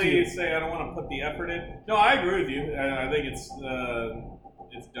sense to you? Probably say I don't want to put the effort in. No, I agree with you. I think it's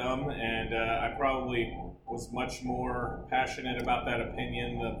dumb, and I probably was much more passionate about that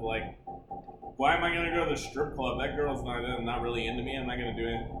opinion of like, why am I going to go to the strip club? That girl's not really into me. I'm not going to do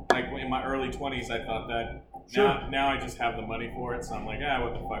it. Like in my early 20s, I thought that. Sure. Now I just have the money for it, so I'm like,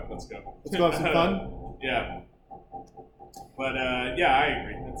 what the fuck? Let's go. Let's go have some fun. Yeah. But I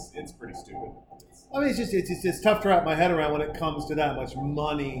agree. It's pretty stupid. I mean, it's tough to wrap my head around when it comes to that much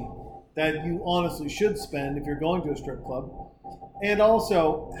money that you honestly should spend if you're going to a strip club, and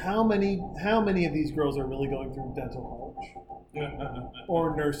also how many of these girls are really going through dental college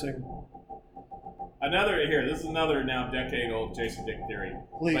or nursing. This is another now decade-old Jason Dick theory.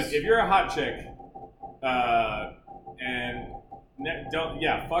 Please. But if you're a hot chick,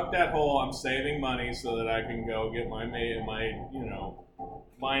 fuck that whole I'm saving money so that I can go get my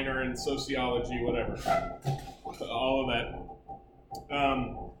minor in sociology, whatever, all of that.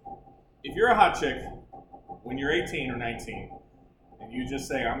 If you're a hot chick, when you're 18 or 19, and you just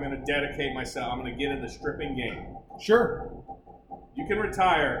say, I'm going to dedicate myself, I'm going to get in the stripping game. Sure. You can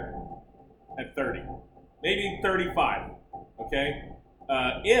retire at 30, maybe 35, okay?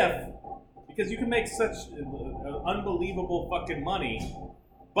 Because you can make such unbelievable fucking money,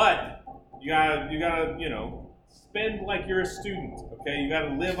 but you gotta, spend like you're a student, okay? You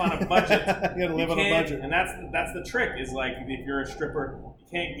gotta live on a budget. You gotta live on a budget. And that's the trick, is like, if you're a stripper, you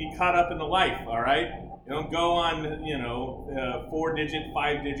can't get caught up in the life, all right? You don't go on, 4-digit,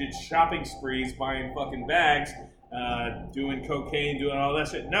 5-digit shopping sprees buying fucking bags doing cocaine, doing all that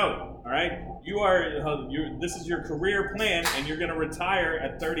shit. No, all right. This is your career plan, and you're going to retire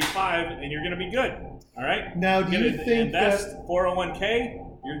at 35, and you're going to be good. All right. Now, do you think invest that 401k?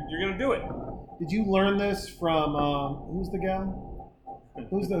 You're going to do it. did you learn this from who's the gal?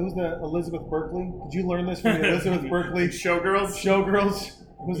 Who's the Elizabeth Berkley? Did you learn this from the Elizabeth Berkley Showgirls? Showgirls?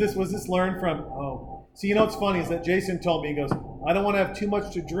 Was this learned from? Oh, so you know what's funny is that Jason told me, he goes, I don't want to have too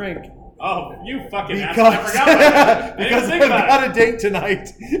much to drink Oh, you fucking asshole! I forgot about that. because I've got a date tonight,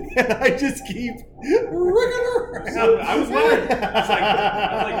 and I just keep rigging her around. I was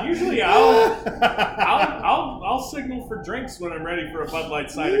like, usually I'll signal for drinks when I'm ready for a Bud Light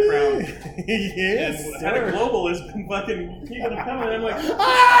Cider Crown. Yes, And sir. Hedda Global has been fucking keeping them coming. And I'm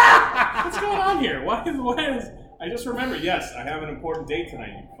like, what's going on here? Why is? I just remember. Yes, I have an important date tonight,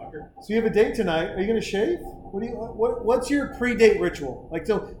 you fucker. So you have a date tonight. Are you going to shave? What's your pre-date ritual? Like,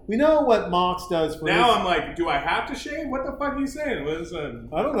 so we know what Mox does for Now his, I'm like, do I have to shave? What the fuck are you saying?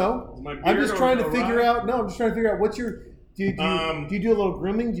 I don't know. My I'm beard just trying to or figure rye? out. No, I'm just trying to figure out what's your. Do you do a little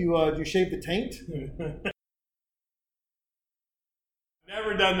grooming? Do you shave the taint?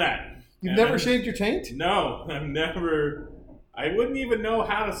 Never done that. You've never shaved your taint? No, I've never. I wouldn't even know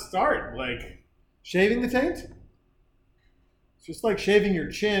how to start. Like Shaving the taint? It's just like shaving your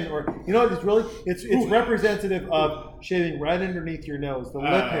chin, or you know, it's representative of shaving right underneath your nose, the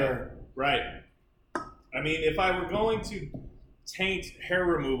lip hair. Right. I mean, if I were going to taint hair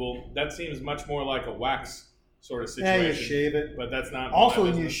removal, that seems much more like a wax sort of Yeah, situation. you shave it. But that's not. Also, my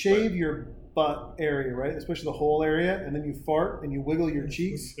when you business, shave your butt area, right, especially the whole area, and then you fart and you wiggle your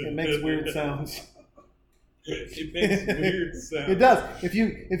cheeks, it makes weird sounds. It makes weird sounds. It does. If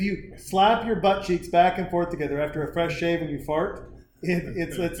you slap your butt cheeks back and forth together after a fresh shave and you fart,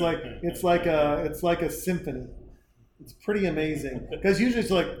 it's like a symphony. It's pretty amazing because usually it's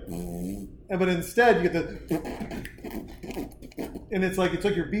like, but instead you get the, and it's like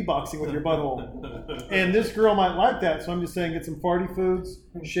you're beatboxing with your butthole. And this girl might like that, so I'm just saying, get some farty foods,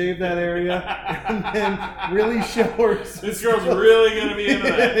 shave that area, and then really show her. This girl's really gonna be into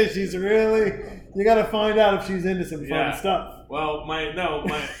that. She's really. You got to find out if she's into some fun stuff. Well, my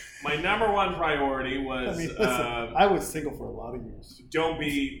number one priority was I mean, listen, I was single for a lot of years. don't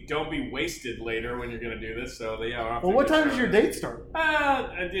be wasted later when you're gonna do this. So yeah. Well, what time does your date start?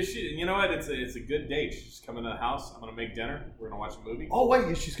 You know what? It's a good date. She's coming to the house. I'm gonna make dinner. We're gonna watch a movie. Oh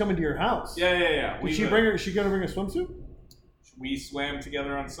wait, she's coming to your house. Yeah. Did she bring her? Is she gonna bring a swimsuit? We swam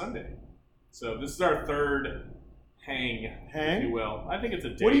together on Sunday. So this is our third hang, if you will. I think it's a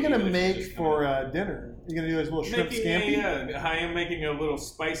date. What are you gonna even if she's make just for coming. dinner? You gonna do this little shrimp scampi? I am making a little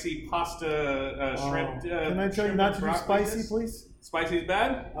spicy pasta shrimp. Can I tell you not to do spicy, please? Spicy is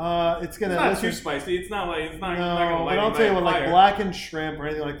bad. It's gonna. It's not too spicy. It's not not gonna light but I'll you tell you by what, like fire. blackened shrimp or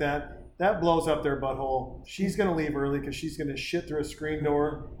anything like that. That blows up their butthole. She's gonna leave early because she's gonna shit through a screen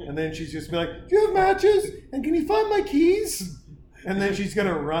door, and then she's just be like, "Do you have matches? And can you find my keys?" And then she's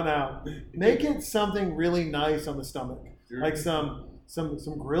gonna run out. Make it something really nice on the stomach, like some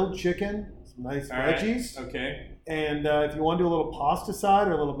grilled chicken, some nice veggies. Right. Okay. And if you want to do a little pasta side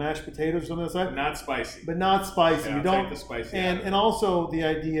or a little mashed potatoes or something on the side, Not spicy. but not spicy. Yeah, You I'll don't. take the spicy and out. and also the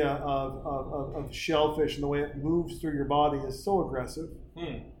idea of shellfish and the way it moves through your body is so aggressive.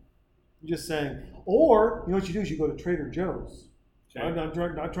 I'm just saying. Or you know what you do is you go to Trader Joe's. Okay. I'm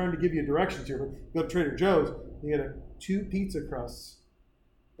not trying to give you directions here, but you go to Trader Joe's. You get 2 pizza crusts,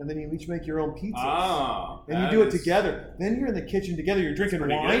 and then you each make your own pizzas. And you do it together. Then you're in the kitchen together. You're drinking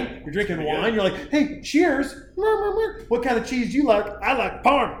pretty wine. good. You're drinking Pretty wine. good. You're like, hey, cheers. What kind of cheese do you like? I like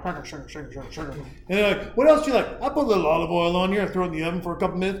parm. Sugar. And they're like, what else do you like? I put a little olive oil on here. I throw it in the oven for a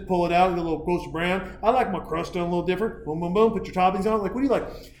couple minutes. Pull it out. Get a little roasted brown. I like my crust done a little different. Boom, boom, boom. Put your toppings on it. Like, what do you like?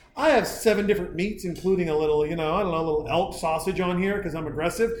 I have 7 different meats, including a little, a little elk sausage on here because I'm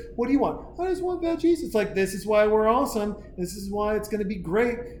aggressive. What do you want? I just want veggies. It's like, this is why we're awesome. This is why it's going to be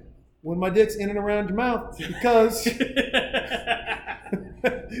great when my dick's in and around your mouth, because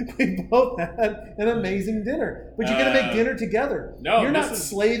we both had an amazing dinner. But you're going to make dinner together. No, you're not this is-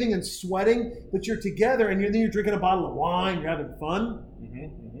 slaving and sweating, but you're together, and then you're drinking a bottle of wine. You're having fun.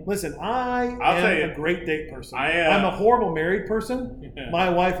 Listen, I I'll tell you, am a great date person. I, I'm a horrible married person. Yeah. My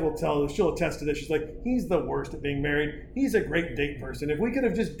wife will she'll attest to this. She's like, he's the worst at being married. He's a great date person. If we could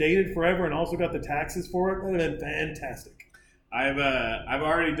have just dated forever and also got the taxes for it, that would have been fantastic. I've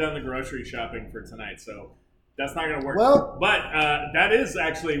already done the grocery shopping for tonight, so that's not going to work. Well- but that is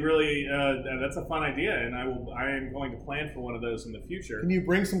actually really that's a fun idea, and I am going to plan for one of those in the future. Can you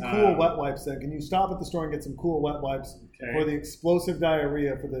bring some cool wet wipes then? Can you stop at the store and get some cool wet wipes for the explosive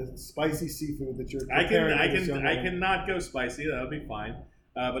diarrhea, for the spicy seafood that you're preparing? I can not go spicy. That'll be fine.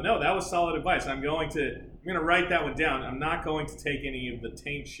 But no, that was solid advice. I'm gonna write that one down. I'm not going to take any of the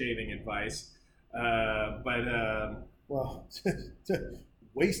taint shaving advice. Well,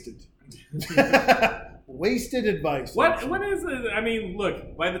 wasted. Wasted advice. What is it? I mean,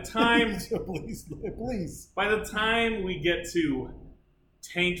 look. By the time, please. by the time we get to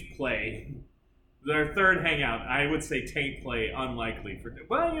taint play, our third hangout, I would say taint play unlikely for.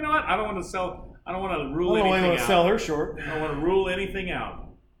 Well, you know what? I don't want to rule anything out. I don't want to sell her short. I don't want to rule anything out.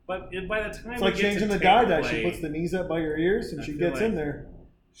 But by the time it's like we get changing to the taint dye. play, She puts the knees up by your ears, and I she feel gets like in there.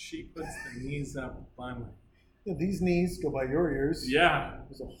 She puts the knees up by my. Yeah, these knees go by your ears. Yeah.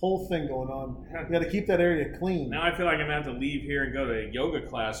 There's a whole thing going on. You got to keep that area clean. Now I feel like I'm gonna have to leave here and go to a yoga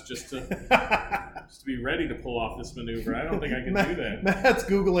class just to be ready to pull off this maneuver. I don't think I can do that. Matt's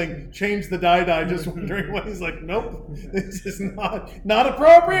Googling change the dye, just wondering what. He's like, nope, this is not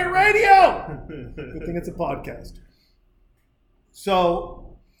appropriate radio. Good thing it's a podcast.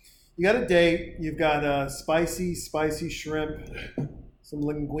 So you got a date. You've got spicy shrimp, some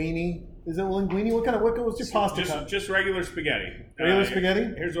linguine. Is it linguine? What was your pasta cut? Just regular spaghetti. Regular spaghetti?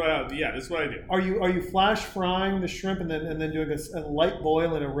 Here's what this is what I do. Are you flash frying the shrimp and then doing a light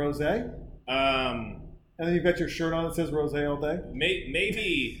boil in a rosé? And then you've got your shirt on that says rosé all day?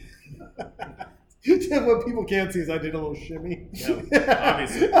 Maybe. What people can't see is I did a little shimmy. Yeah,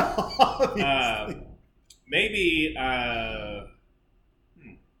 obviously. Obviously. Maybe.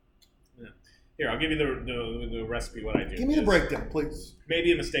 Here, I'll give you the recipe. What I do. Give me the breakdown, please.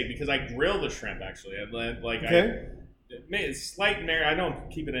 Maybe a mistake because I grill the shrimp. Actually, Okay. I made a slight marinade. I don't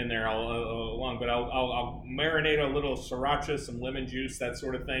keep it in there all long, but I'll marinate a little sriracha, some lemon juice, that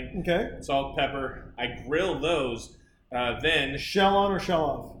sort of thing. Okay. Salt, pepper. I grill those. Then Shell on or shell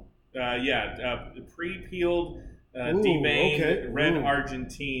off? pre-peeled, Ooh, deveined okay. red Ooh.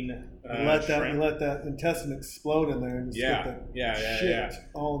 Argentine You let shrimp. that intestine explode in there and just get the shit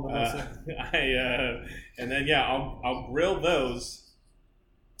all in the muscle. And then I'll grill those.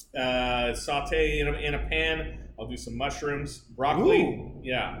 Saute in a pan. I'll do some mushrooms, broccoli. Ooh.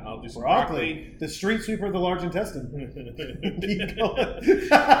 Yeah, I'll do some broccoli. The street sweeper of the large intestine. Keep going.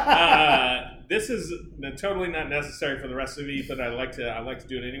 This is totally not necessary for the recipe, but I like to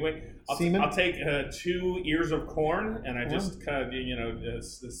do it anyway. I'll take 2 ears of corn and I just cut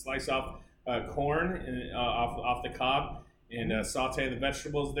slice off corn off the cob and saute the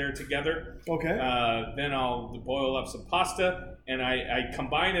vegetables there together. Okay. Then I'll boil up some pasta and I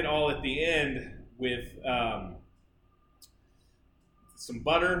combine it all at the end with some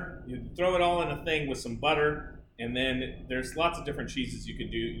butter. You throw it all in a thing with some butter. And then there's lots of different cheeses you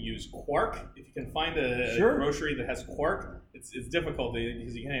could use quark. If you can find a grocery that has quark, it's difficult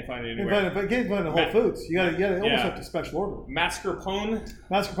because you can't find it anywhere. But you can't find it in Whole Foods. You almost have to special order. Mascarpone.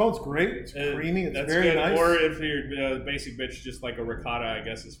 Mascarpone's great. It's creamy. It's very good. nice. Or if you're a basic bitch, just like a ricotta, I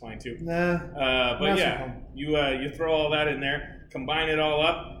guess is fine too. Nah. But you throw all that in there, combine it all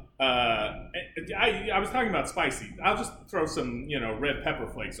up. I was talking about spicy. I'll just throw some, red pepper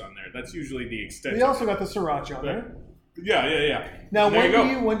flakes on there. That's usually the extent. We also got the sriracha on there. Yeah. Now,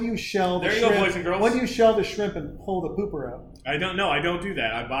 when do you shell the shrimp? There you go, boys and girls. When do you shell the shrimp and pull the pooper out? I don't know. I don't do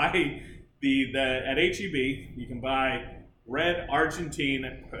that. I buy the at HEB. You can buy red Argentine.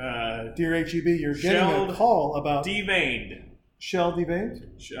 Dear HEB, you're getting a call about deveined. Shell deveined?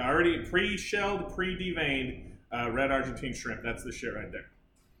 Already pre-shelled, pre-deveined red Argentine shrimp. That's the shit right there.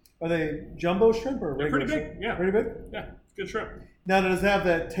 Are they jumbo shrimp or regular pretty big, shrimp? yeah. Pretty big? Yeah, it's good shrimp. Now, does it have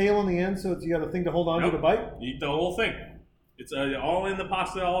that tail on the end so you got a thing to hold on to bite? You eat the whole thing. It's all in the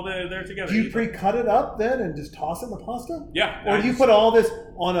pasta, all there together. Do you pre-cut it up then and just toss it in the pasta? Yeah. Or do you put all this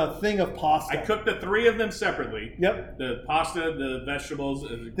on a thing of pasta? I cook the 3 of them separately. Yep. The pasta, the vegetables,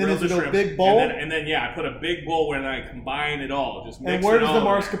 then is it shrimp, a big bowl? And then I put a big bowl where I combine it all. Just mix and where it does all the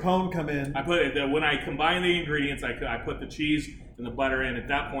mascarpone come in? I put it when I combine the ingredients. I put the cheese and the butter in. At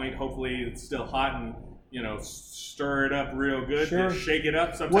that point, hopefully it's still hot and stir it up real good. Sure. Shake it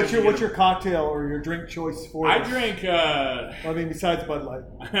up. Sometimes What's your cocktail or your drink choice for I this? drink. Besides Bud Light.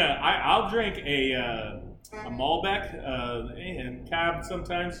 I'll drink a Malbec and Cab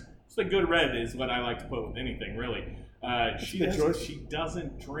sometimes. Just a good red is what I like to put with anything, really. She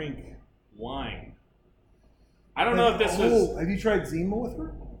doesn't drink wine. I don't know if this was. Have you tried Zima with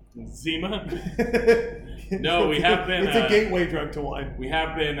her? Zima? No, we have been. It's a gateway drug to wine. We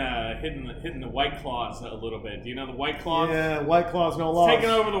have been hitting the White Claws a little bit. Do you know the White Claws? Yeah, White Claws, no laws. It's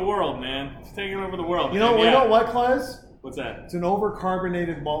taking over the world, man. It's taking over the world. You know what White Claw is? What's that? It's an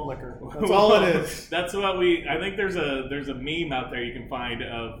overcarbonated malt liquor. That's all it is. That's what I think there's a meme out there you can find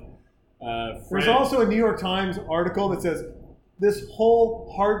of. There's also a New York Times article that says This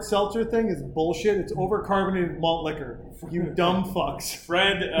whole hard seltzer thing is bullshit. It's overcarbonated malt liquor. You dumb fucks.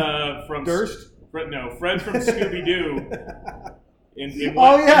 Fred from Durst? Fred from Scooby Doo. In the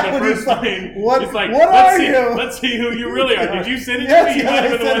when first he's like, game, what he's like, are let's see, you? Let's see who you really are. Did you send it Yes, to me? You yeah, might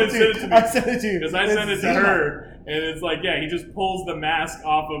have been the one who sent it to me. I sent it to you. Because I It's sent it to Zima. her, and it's like, yeah, he just pulls the mask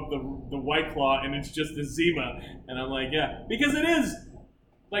off of the White Claw, and it's just a Zima. And I'm like, yeah. Because it is,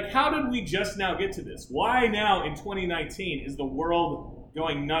 like, how did we just now get to this? Why now in 2019 is the world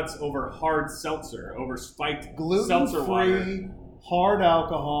going nuts over hard seltzer, over spiked seltzer water? Gluten-free, hard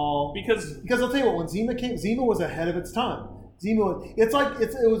alcohol. Because I'll tell you what, when Zima came, Zima was ahead of its time. Zima, it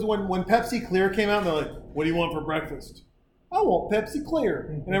was when Pepsi Clear came out, and they're like, "What do you want for breakfast?" I want Pepsi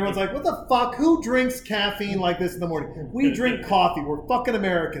Clear, and everyone's like, "What the fuck? Who drinks caffeine like this in the morning? We drink coffee. We're fucking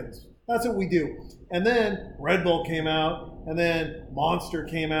Americans. That's what we do." And then Red Bull came out, and then Monster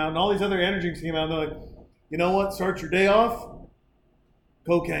came out, and all these other energy drinks came out, and they're like, "You know what? Start your day off.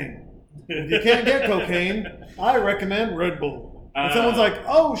 Cocaine. If you can't get cocaine, I recommend Red Bull." And someone's like,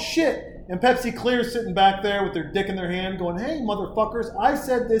 "Oh shit." And Pepsi Clear's sitting back there with their dick in their hand going, "Hey, motherfuckers, I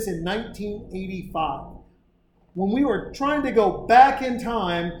said this in 1985. When we were trying to go back in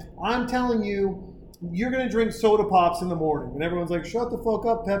time, I'm telling you, you're going to drink soda pops in the morning." And everyone's like, "Shut the fuck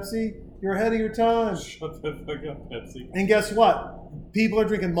up, Pepsi. You're ahead of your time." Shut the fuck up, Pepsi. And guess what? People are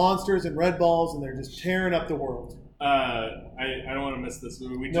drinking Monsters and Red Balls, and they're just tearing up the world. I don't want to miss this.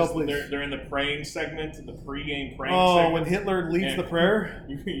 Please. They're in the praying segment, the pre-game praying Oh, segment. when Hitler leads And the prayer?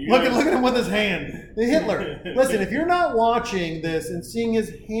 you Look guys- at him with his hand. The Hitler. Listen, if you're not watching this and seeing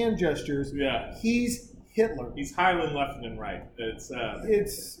his hand gestures, Yeah. he's Hitler. He's Highland left and right.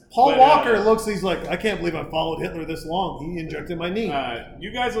 It's Paul But, Walker looks. He's like, "I can't believe I followed Hitler this long. He injected my knee."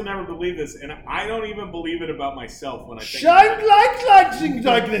 You guys will never believe this, and I don't even believe it about myself when I think Shine like lightning,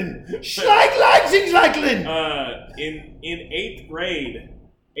 Zeitlin. Shine lightning, Zeitlin. In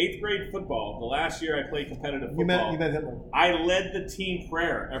eighth grade football, the last year I played competitive You football, met Hitler. I led the team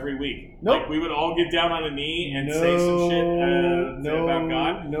prayer every week. Nope. Like, we would all get down on a knee and say some shit about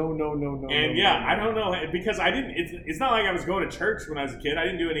God. No. And yeah, I don't know, because I didn't. It's not like I was going to church when I was a kid. I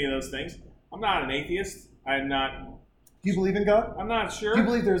didn't do any of those things. I'm not an atheist. I'm not. Do you believe in God? I'm not sure. Do you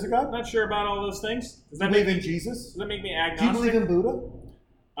believe there's a God? I'm not sure about all those things. Does Do you that believe make in Jesus? Does that make me Do agnostic? you believe in Buddha?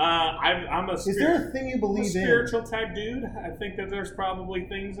 I'm a. Is there a thing you believe in? spiritual type dude. I think that there's probably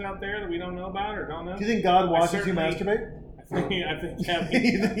things out there that we don't know about or don't know. Do you think God watches you certainly- masturbate? I think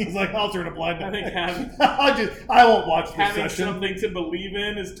having, He's like, "I'll turn a blind eye." I think having I won't watch this having session. something to believe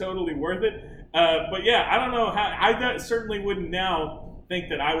in is totally worth it. But yeah, I don't know how. I certainly wouldn't now think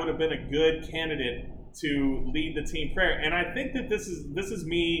that I would have been a good candidate to lead the team prayer. And I think that this is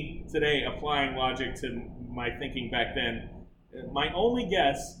me today applying logic to my thinking back then. My only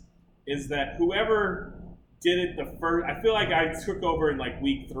guess is that whoever did it the first, I feel like I took over in like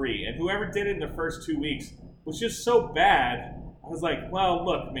week 3, and whoever did it in the first 2 weeks was just so bad. I was like, well,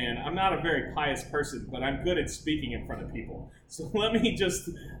 look, man, I'm not a very pious person, but I'm good at speaking in front of people. So let me just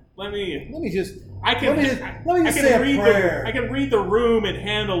I can say a read prayer. I can read the room and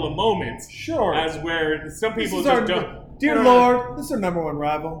handle a moment. Sure. As where some people This is just our- don't. Dear Lord, this is our number one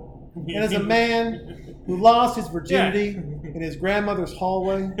rival. And as a man who lost his virginity in his grandmother's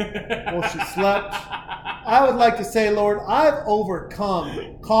hallway while she slept, I would like to say, Lord, I've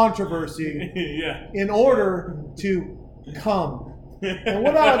overcome controversy Yeah. in order to come. And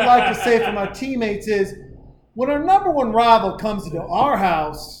what I would like to say for my teammates is, when our number one rival comes into our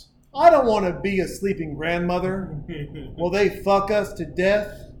house, I don't want to be a sleeping grandmother. Will they fuck us to death?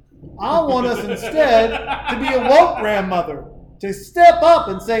 I want us instead to be a woke grandmother, to step up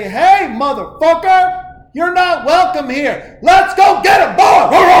and say, "Hey, motherfucker, you're not welcome here. Let's go get him, boy!"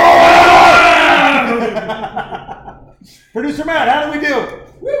 Producer Matt, how do we do?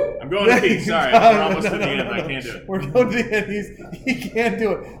 I'm going to pee. Sorry, we're almost at the end. I can't do it. We're going to the end. He can't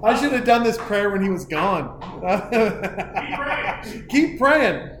do it. I should have done this prayer when he was gone. Keep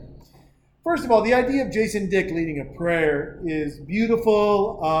praying. First of all, the idea of Jason Dick leading a prayer is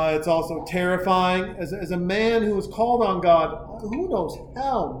beautiful. It's also terrifying. As a man who was called on God, who knows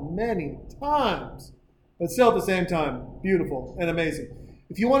how many times, but still at the same time, beautiful and amazing.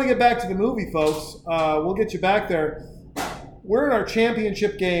 If you want to get back to the movie, folks, we'll get you back there. We're in our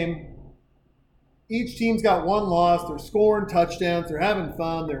championship game. Each team's got one loss. They're scoring touchdowns. They're having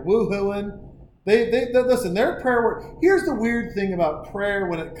fun. They're woo-hooing. They listen, their prayer work. Here's the weird thing about prayer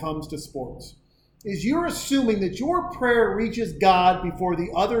when it comes to sports, is you're assuming that your prayer reaches God before the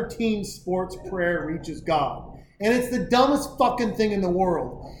other team's sports prayer reaches God. And it's the dumbest fucking thing in the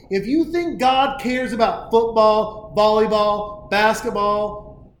world. If you think God cares about football, volleyball,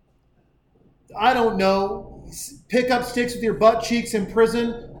 basketball, I don't know, pick up sticks with your butt cheeks in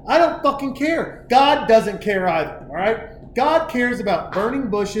prison. I don't fucking care. God doesn't care either, all right? God cares about burning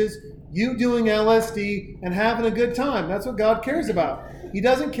bushes, you doing LSD, and having a good time. That's what God cares about. He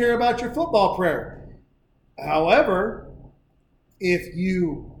doesn't care about your football prayer. However, if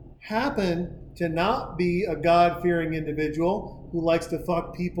you happen to not be a God-fearing individual who likes to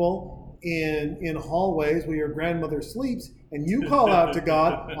fuck people in hallways where your grandmother sleeps, and you call out to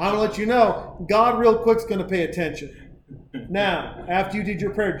God, I'm going to let you know, God real quick's going to pay attention. Now, after you did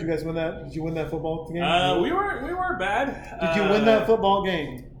your prayer, did you guys win that? Did you win that football game? We were bad. Did you win that football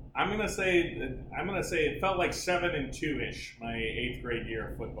game? I'm gonna say it felt like 7-2-ish my 8th grade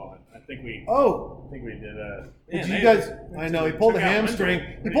year of football. I think we did. Did you guys? I know he pulled a hamstring.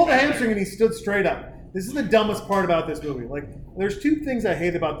 He pulled a hamstring and he stood straight up. This is the dumbest part about this movie. Like, there's two things I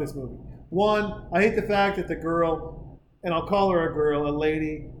hate about this movie. One, I hate the fact that the girl, and I'll call her a girl, a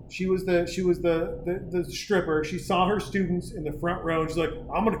lady. She was the stripper. She saw her students in the front row, and she's like,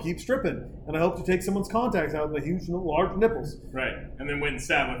 "I'm gonna keep stripping, and I hope to take someone's contacts out with the huge, large nipples." Right, and then went and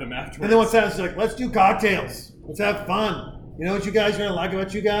sat with them afterwards. And then what's that? She's like, "Let's do cocktails. Let's have fun. You know what you guys are gonna like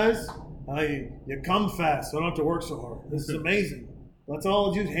about you guys? You come fast, so I don't have to work so hard. This is amazing. Let's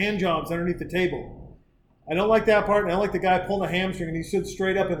all do hand jobs underneath the table." I don't like that part, and I don't like the guy pulling a hamstring and he stood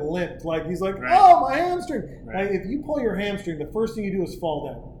straight up and limped. Like, he's like, right. "Oh, my hamstring." Right. If you pull your hamstring, the first thing you do is fall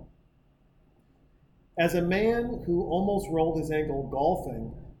down. As a man who almost rolled his ankle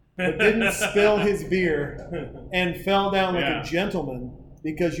golfing, but didn't spill his beer and fell down like a gentleman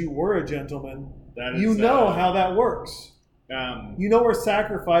because you were a gentleman, you know how that works. You know where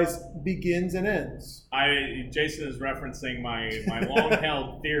sacrifice begins and ends. Jason is referencing my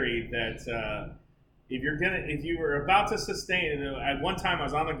long-held theory that if you were about to sustain, at one time I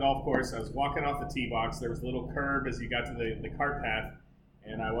was on the golf course, I was walking off the tee box, there was a little curb as you got to the cart path,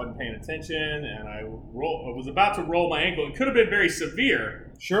 and I wasn't paying attention, and I was about to roll my ankle. It could have been very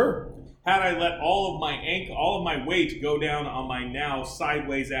severe. Sure. Had I let all of my weight go down on my now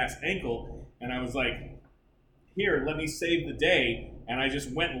sideways ass ankle, and I was like, "Here, let me save the day," and I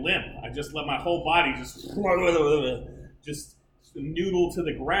just went limp. I just let my whole body just noodle to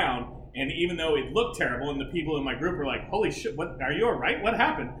the ground. And even though it looked terrible, and the people in my group were like, "Holy shit, what are you all right? What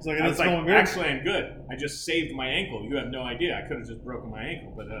happened?" I was like, "Actually, I'm good. I just saved my ankle. You have no idea. I could have just broken my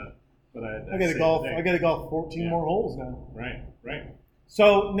ankle, but I got to golf 14 more holes now." Right.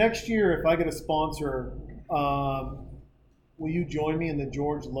 So next year, if I get a sponsor, will you join me in the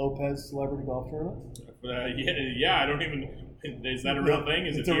George Lopez Celebrity Golf Tournament? Yeah. I don't even. Is that a real thing?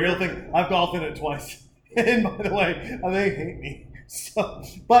 It's a real thing. I've golfed in it twice. And by the way, they hate me. So,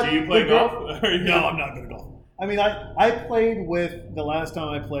 but do you play golf? No, I'm not good at golf. I mean, I played with the last time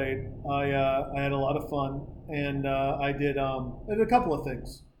I played. I had a lot of fun, and I did a couple of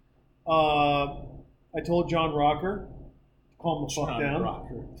things. I told John Rocker to calm the fuck down,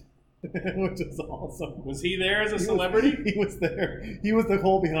 which is awesome. Was he there as a celebrity? He was there. He was the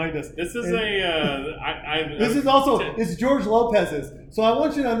hole behind us. This is it's George Lopez's. So I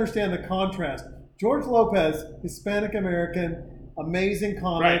want you to understand the contrast. George Lopez, Hispanic American. Amazing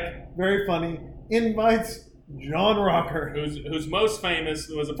comic, very funny. Invites John Rocker, who's most famous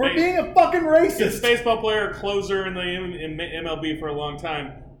was being a fucking racist. He's a baseball player, closer in the MLB for a long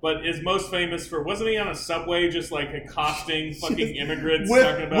time, but is most famous for, wasn't he on a subway just like accosting fucking immigrants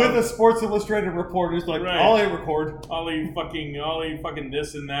with a Sports Illustrated reporter who's like, "All I record, all you fucking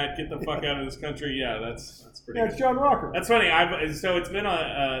this and that, get the fuck out of this country." Yeah, that's pretty. Yeah, good. It's John Rocker. That's funny. So it's been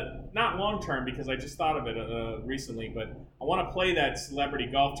not long term because I just thought of it recently, but I want to play that celebrity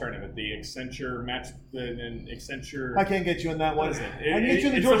golf tournament, the Accenture match, and Accenture. I can't get you in that one. What is it? I can get you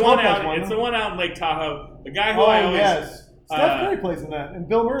in the It's George the one Lopez one. It's the one out in Lake Tahoe. The guy who I always. Yes. Steph Curry plays in that, and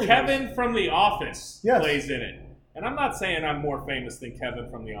Bill Murray. Kevin from The Office Yes. plays in it. And I'm not saying I'm more famous than Kevin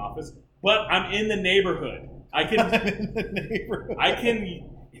from The Office, but I'm in the neighborhood. I can, I'm in the neighborhood. I can,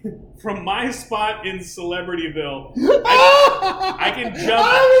 from my spot in Celebrityville, I can jump.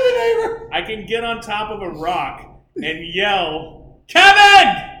 I'm in the neighborhood. I can get on top of a rock and yell,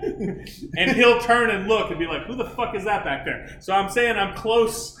 "Kevin!" And he'll turn and look and be like, "Who the fuck is that back there?" So I'm saying I'm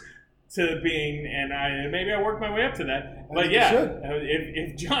close to being, and maybe I work my way up to that. But yeah,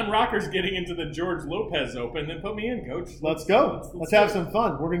 if John Rocker's getting into the George Lopez Open, then put me in, coach. Let's go. Let's have some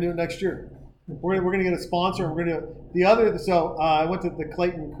fun. We're gonna do it next year. We're gonna get a sponsor. And we're gonna do the other. So I went to the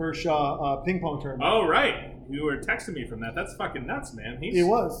Clayton Kershaw ping pong tournament. Oh right, you were texting me from that. That's fucking nuts, man. It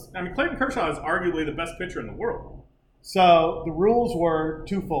was. I mean, Clayton Kershaw is arguably the best pitcher in the world. So the rules were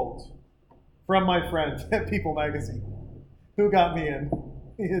twofold from my friend at People Magazine, who got me in.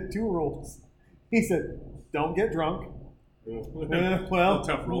 He had two rules. He said, "Don't get drunk Well,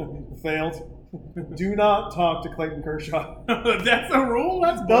 tough rule. Failed. Do not talk to Clayton Kershaw. That's a rule.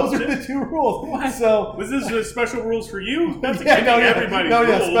 That's Those bullshit. are the two rules. What? So Was this special rules for you? That's yeah, no, yeah, everybody's no,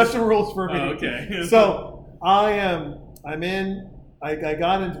 yeah, rules. special rules for me. Oh, okay. So I'm in. I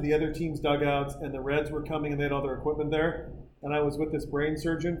got into the other team's dugouts, and the Reds were coming, and they had all their equipment there. And I was with this brain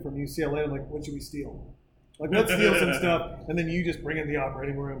surgeon from UCLA. I'm like, what should we steal? Like, let's steal some stuff, and then you just bring in the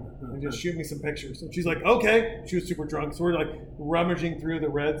operating room and just shoot me some pictures. And she's like, okay. She was super drunk, so we're like rummaging through the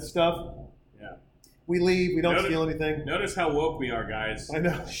Reds stuff. Yeah. We leave. We don't steal anything. Notice how woke we are, guys. I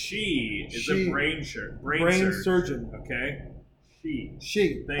know. She is a brain surgeon. Okay.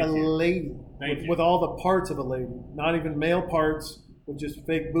 She, Thank a you. lady, Thank you. with all the parts of a lady, not even male parts with just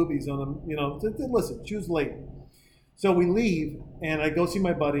fake boobies on them. You know, listen, she was a lady. So we leave, and I go see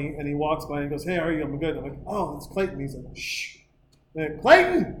my buddy, and he walks by and goes, "Hey, how are you?" I'm good. I'm like, "Oh, it's Clayton." He's like, "Shh,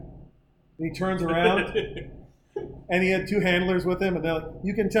 Clayton!" And he turns around, and he had two handlers with him, and they're like,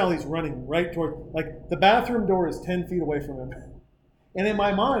 you can tell he's running right toward, like, the bathroom door is 10 feet away from him. And in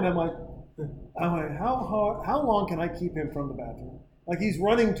my mind, I'm like, how long can I keep him from the bathroom? Like, he's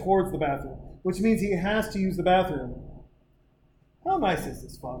running towards the bathroom, which means he has to use the bathroom. How nice is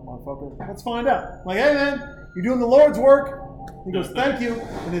this motherfucker? Let's find out. I'm like, hey, man, you're doing the Lord's work. He goes, thank you.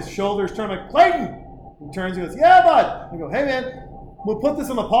 And his shoulders turn. I'm like, Clayton. He turns and goes, yeah, bud. I go, hey, man, we'll put this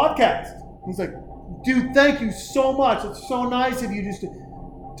on the podcast. He's like, dude, thank you so much. It's so nice of you just to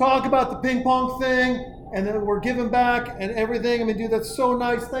talk about the ping pong thing, and then we're giving back and everything. I mean, dude, that's so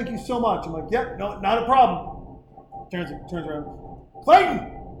nice. Thank you so much. I'm like, yep, no, not a problem. Turns around.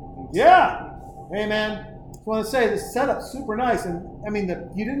 Clayton! Yeah! Hey, man, just want to say this setup's super nice. And, I mean,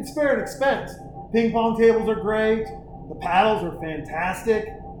 you didn't spare an expense. Ping pong tables are great. The paddles are fantastic.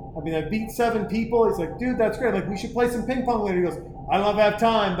 I mean, I beat 7 people. He's like, dude, that's great. Like, we should play some ping pong later. He goes, I don't know if I have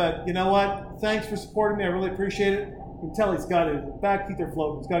time, but you know what? Thanks for supporting me. I really appreciate it. You can tell he's got it. Back feet are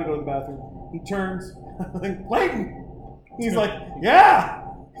floating. He's got to go to the bathroom. He turns. Like, Clayton! He's like, yeah!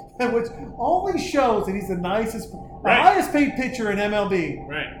 Which only shows that he's the nicest, the highest paid pitcher in MLB.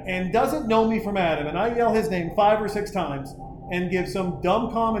 Right. And doesn't know me from Adam. And I yell his name 5 or 6 times and give some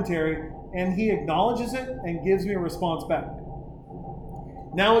dumb commentary, and he acknowledges it and gives me a response back.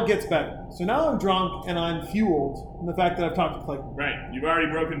 Now it gets better. So now I'm drunk and I'm fueled in the fact that I've talked to Clayton. Right. You've already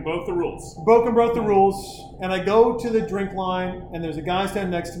broken both the rules. Broke the rules, and I go to the drink line, and there's a guy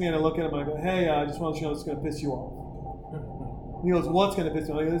standing next to me, and I look at him and I go, hey, I just want to know this is going to piss you off. He goes, what's going to piss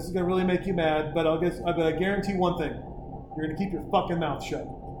you off? I go, this is going to really make you mad, but I guarantee one thing. You're going to keep your fucking mouth shut.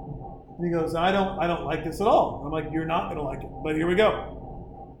 And he goes, I don't like this at all. I'm like, you're not going to like it, but here we go.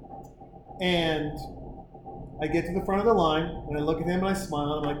 And I get to the front of the line, and I look at him and I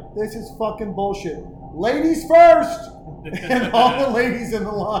smile. I'm like, this is fucking bullshit. Ladies first! And all the ladies in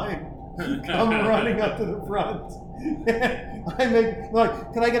the line come running up to the front.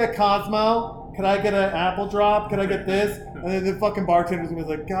 Can I get a Cosmo? Can I get an apple drop? Can I get this? And then the fucking bartender was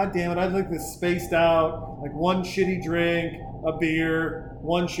like, God damn it, I'd like this spaced out. Like 1 shitty drink, a beer,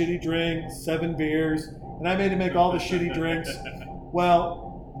 1 shitty drink, 7 beers. And I made him make all the shitty drinks.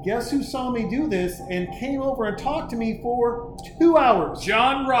 Well, guess who saw me do this and came over and talked to me for 2 hours?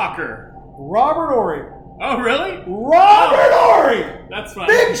 John Rocker. Robert Ory. Oh, really? Robert Ory! That's fine.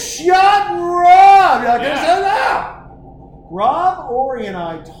 Big shot Rob! You're like, Yeah. shut up! Rob Ory and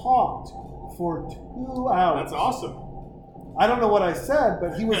I talked for 2 hours. That's awesome. I don't know what I said,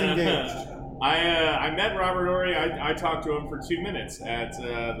 but he was engaged. I met Robert Ory. I talked to him for 2 minutes at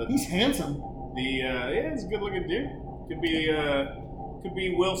the. He's handsome. Yeah, he's a good-looking dude. Could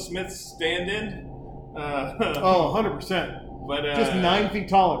be Will Smith's stand-in. Oh, 100%. But Just 9 feet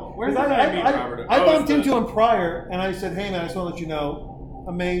taller. Where did Because I meet Robert? I Oh, bumped it's into him prior, and I said, hey, man, I just want to let you know,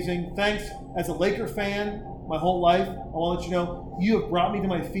 amazing. Thanks. As a Laker fan my whole life, I want to let you know, you have brought me to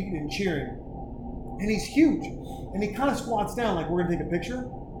my feet in cheering. And he's huge. And he kind of squats down like we're going to take a picture.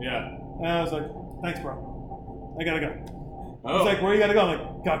 Yeah. And I was like, thanks, bro. I got to go. Oh. He's like, where you got to go? I'm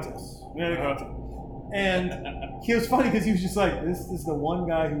like, got this. We got to go. And he was funny because he was just like, this is the one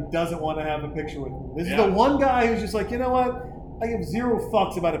guy who doesn't want to have a picture with me. This is the one guy who's just like, you know what? I give 0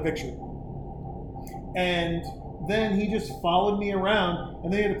 fucks about a picture. And then he just followed me around,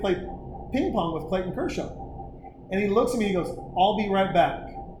 and then he had to play ping pong with Clayton Kershaw. And he looks at me, he goes, I'll be right back.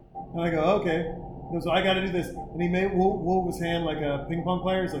 And I go, okay. He goes, I got to do this. And he made wove his hand like a ping pong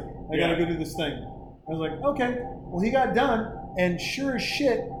player. He's like, I got to go do this thing. I was like, okay. Well, he got done, and sure as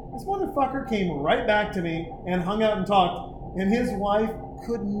shit, this motherfucker came right back to me and hung out and talked. And his wife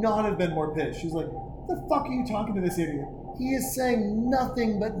could not have been more pissed. She's like, what the fuck are you talking to this idiot? He is saying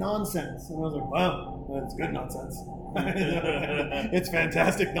nothing but nonsense. And I was like, wow, that's good nonsense. It's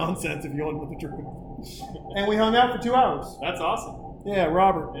fantastic nonsense if you want to know the truth. And we hung out for 2 hours. That's awesome. Yeah,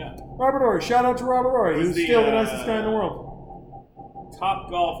 Robert. Yeah. Robert Ory. Shout out to Robert Ory. Was He's the, still the nicest guy in the world. Top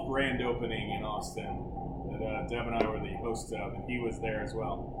Golf grand opening in Austin that Deb and I were the hosts of, and he was there as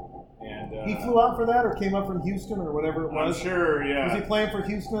well. And He flew out for that or came up from Houston or whatever it I'm was? sure, Was he yeah. playing for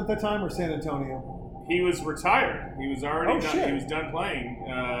Houston at that time or San Antonio? He was retired. He was already Oh, done. shit. He was done playing,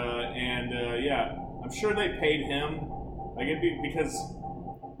 yeah, I'm sure they paid him. Like it'd be because.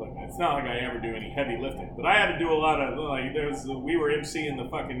 Look, it's not like I ever do any heavy lifting, but I had to do a lot of we were emceeing the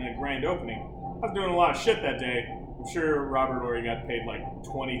fucking grand opening. I was doing a lot of shit that day. I'm sure Robert Ory got paid like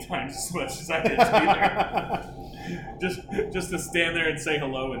 20 times as much as I did to be there. just to stand there and say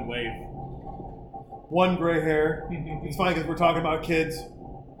hello and wave. One gray hair. It's funny because we're talking about kids.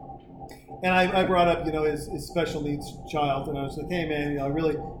 And I brought up, his special needs child, and I was like, hey man,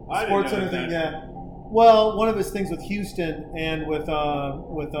 really, I didn't sports know and everything, that. yeah. Well, one of his things with Houston and with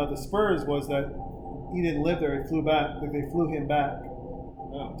the Spurs was that he didn't live there. He flew back. Like they flew him back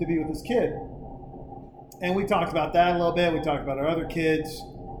to be with his kid. And we talked about that a little bit. We talked about our other kids.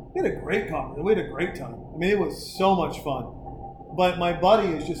 We had a great conversation. We had a great time. I mean, it was so much fun. But my buddy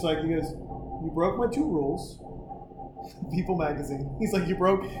is just like, he goes, you broke my 2 rules. People magazine. He's like, you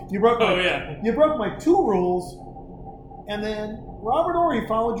broke my 2 rules, and then Robert Ory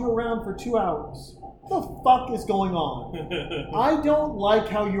followed you around for 2 hours. What the fuck is going on? I don't like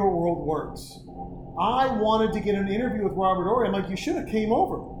how your world works. I wanted to get an interview with Robert Ory. I'm like, you should have came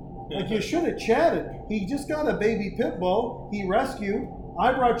over. Like, you should have chatted. He just got a baby pit bull. He rescued.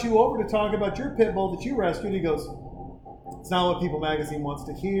 I brought you over to talk about your pit bull that you rescued. He goes, it's not what People Magazine wants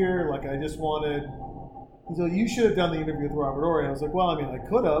to hear. Like, I just wanted... He's like, you should have done the interview with Robert Ory. I was like, well, I mean, I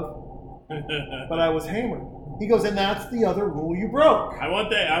could have, but I was hammered. He goes, and that's the other rule you broke. I want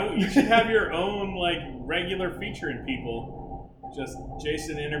that. You should have your own regular feature in People. Just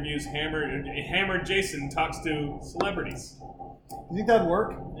Jason interviews Hammered Jason talks to celebrities. You think that'd work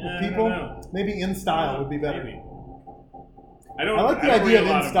with I people? don't know. Maybe In Style would be better. Maybe. I like the don't idea read of a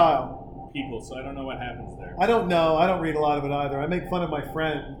In lot Style. People, so I don't know what happens there. I don't know. I don't read a lot of it either. I make fun of my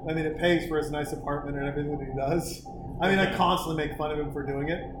friend. I mean, it pays for his nice apartment and everything that he does. I mean, I constantly make fun of him for doing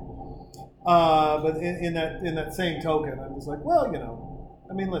it. But in that same token, I'm just like, well,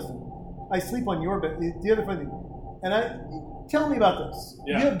 I mean, listen, I sleep on your bed. The other funny thing, and tell me about this.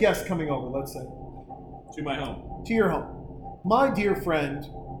 Yeah. You have guests coming over, let's say, To my home. to your home. My dear friend,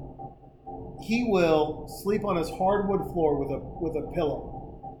 he will sleep on his hardwood floor with a pillow.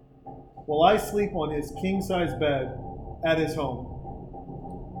 Well, I sleep on his king-size bed at his home.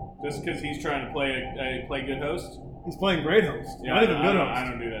 Just because he's trying to play good host? He's playing great host, Yeah, not even good host. I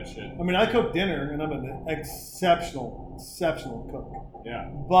don't do that shit. I mean, I cook dinner, and I'm an exceptional cook. Yeah.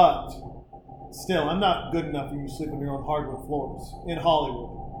 But still, I'm not good enough for you to sleep on your own hardwood floors in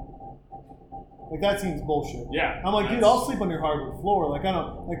Hollywood. Like, that seems bullshit. Yeah. I'm like, dude, I'll sleep on your hardwood floor. Like, I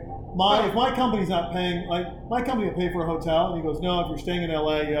don't, like, if my company's not paying, like, my company will pay for a hotel, and he goes, no, if you're staying in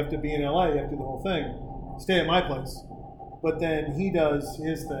LA, you have to be in LA, you have to do the whole thing. Stay at my place. But then he does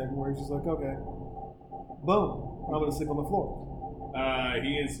his thing where he's just like, okay, boom, I'm going to sleep on the floor.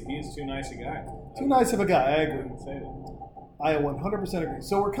 He is too nice a guy. Too nice of a guy, I agree. wouldn't say that. I 100% agree.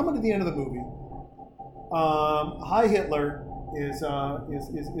 So we're coming to the end of the movie. Hi Hitler is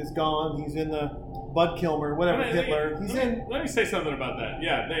gone. He's in the Bud Kilmer, whatever Hitler. He's in Let me say something about that.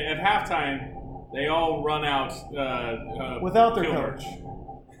 Yeah, at halftime, they all run out without their Kilmer. coach.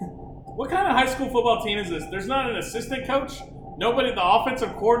 What kind of high school football team is this? There's not an assistant coach? Nobody, the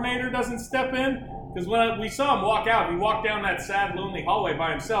offensive coordinator doesn't step in? Because when we saw him walk out, he walked down that sad, lonely hallway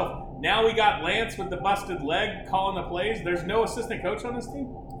by himself. Now we got Lance with the busted leg calling the plays. There's no assistant coach on this team?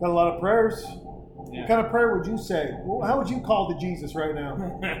 Got a lot of prayers. Yeah. What kind of prayer would you say? How would you call to Jesus right now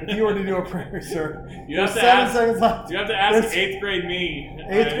if you were to do a prayer, sir? You have There's to 7 ask- seconds left. You have to ask There's 8th grade me.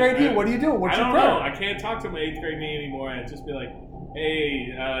 8th grade you? What are you doing? What's I your don't prayer? know. I can't talk to my 8th grade me anymore. I'd just be like, hey,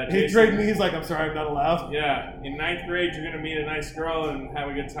 8th Jason, grade me, he's like, I'm sorry, I'm not allowed. Yeah, in 9th grade, you're going to meet a nice girl and have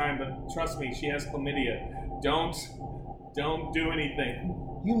a good time, but trust me, she has chlamydia. Don't do anything.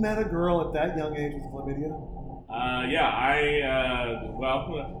 You met a girl at that young age with chlamydia?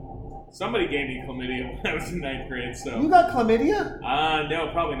 Well, somebody gave me chlamydia when I was in 9th grade, so. You got chlamydia? No,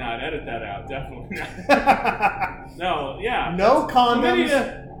 probably not. Edit that out. Definitely not. No, yeah. No condoms,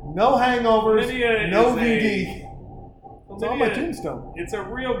 Chlamydia, no hangovers, chlamydia no is VD. It's on my chlamydia- tombstone. It's a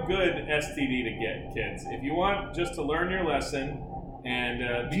real good STD to get, kids. If you want just to learn your lesson,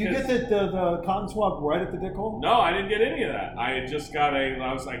 and Do you get the cotton swab right at the dick hole? No, I didn't get any of that. I just got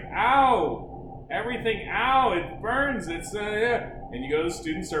I was like, ow, everything, ow, it burns. It's yeah. And you go to the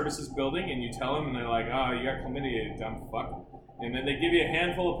student services building and you tell them, and they're like, oh, you got chlamydia, you dumb fuck. And then they give you a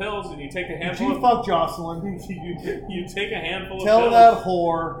handful of pills, and you take a Did handful you of fuck Jocelyn? you take a handful of Tell pills, that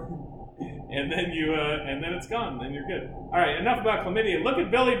whore. and then and then it's gone. Then you're good. All right, enough about chlamydia. Look at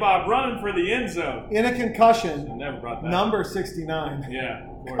Billy Bob running for the end zone. In a I concussion, never brought that. number 69. Yeah,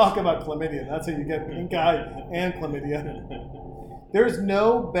 of course. Talk about chlamydia. That's how you get pink eye and chlamydia. There's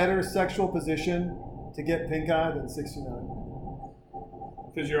no better sexual position to get pink eye than 69.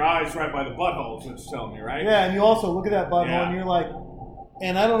 Because your eye's right by the butthole, is what you're telling me, right? Yeah, and you also look at that butthole Yeah. and you're like,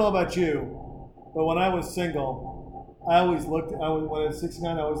 and I don't know about you, but when I was single, I always looked, when I was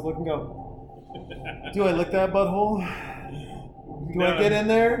 69, I always look and go, do I lick that butthole? Do I get in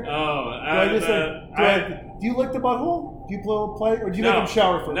there? Oh, Do you lick the butthole? Do you play, or do you make them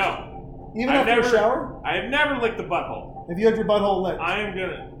shower first? No. Even I've after never, a shower? I have never licked the butthole. Have you had your butthole licked? I am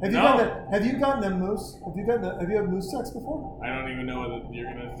gonna. Have you gotten them moose? Have you had moose sex before? I don't even know whether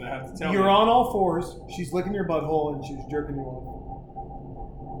you're gonna have to tell You're me. on all fours. She's licking your butthole and she's jerking you off.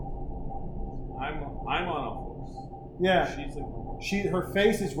 I'm on all fours. Yeah. She's Her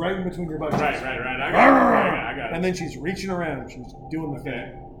face is right in between your butt right. cheeks. I got it. I got it. And then she's reaching around. She's doing the Okay.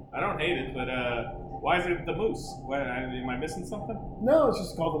 thing. I don't hate it, but why is it the moose? Am I missing something? No, it's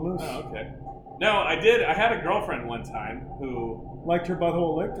just called the moose. Oh, okay. No, I did. I had a girlfriend one time who. Liked her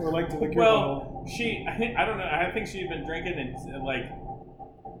butthole licked, or liked to lick your butthole? Well, I don't know. I think she had been drinking and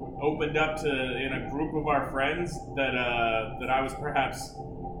opened up to in a group of our friends that I was perhaps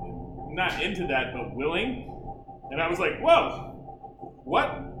not into that, but willing. And I was like, "Whoa, what?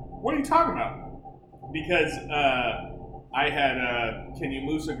 What are you talking about?" Because I had, "Can you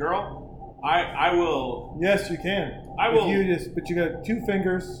moose a girl?" I will. Yes, you can. I will. But you got 2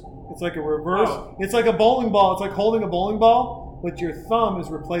 fingers. It's like a reverse. Oh. It's like a bowling ball. It's like holding a bowling ball, but your thumb is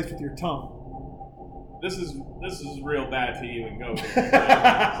replaced with your tongue. This is real bad to even go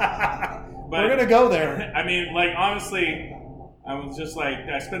there. We're gonna go there. I mean, like, honestly, I was just like,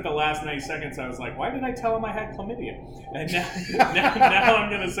 I spent the last 90 seconds, I was like, why did I tell him I had chlamydia? And now I'm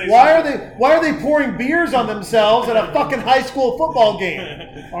going to say Why are they pouring beers on themselves at a fucking high school football game?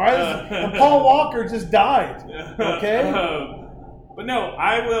 All right, and Paul Walker just died. Okay. But no,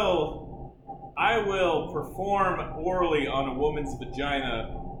 I will perform orally on a woman's vagina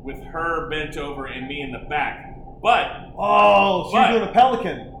with her bent over and me in the back. But oh, so you're doing a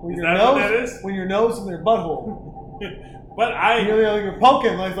pelican with Is your that nose, what that is? when your nose in their butthole. but You're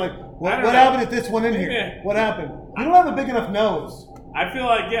poking like I what don't know. happened if this went in here? Yeah. What happened? You don't have a big enough nose. I feel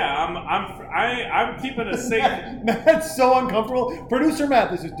like I'm keeping a safe. Matt's so uncomfortable. Producer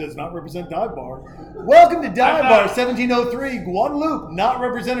Matt, this does not represent Dive Bar. Welcome to Dive Bar 1703, Guadalupe. Not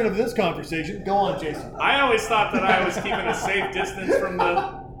representative of this conversation. Go on, Jason. I always thought that I was keeping a safe distance from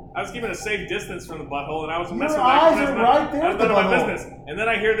the. I was keeping a safe distance from the butthole, and I was messing with eyes that. are right there That's at the none of my butthole. business. And then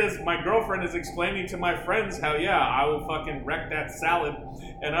I hear this. My girlfriend is explaining to my friends how, yeah, I will fucking wreck that salad.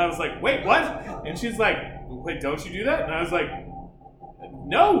 And I was like, wait, what? And she's like, wait, don't you do that? And I was like,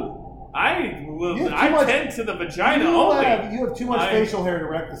 no, I will. I tend to the vagina only. You have too much facial hair to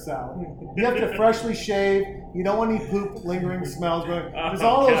wreck the salad. You have to freshly shave. You don't want any poop lingering smells going. There's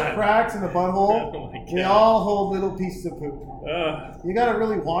all those God. cracks in the butthole. Oh, my God. They all hold little pieces of poop. You got to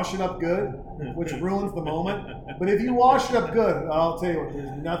really wash it up good, which ruins the moment. But if you wash it up good, I'll tell you what,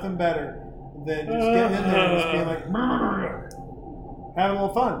 there's nothing better than just getting in there and just being like, having a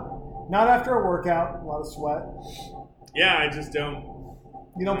little fun. Not after a workout, a lot of sweat. Yeah, I just don't.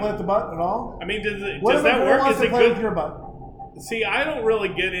 You don't play with the butt at all? I mean, does What that if a girl work? wants Is to it play with good? your butt? See, I don't really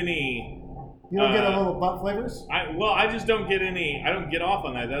get any. You don't get a little butt flavors? I just don't get any. I don't get off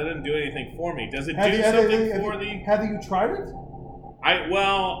on that. That doesn't do anything for me. Does it Have do you- something have for you- the? Have you tried it?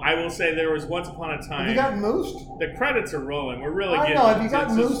 I will say there was once upon a time. Have you gotten moosed? The credits are rolling. We're really I getting. know. Have you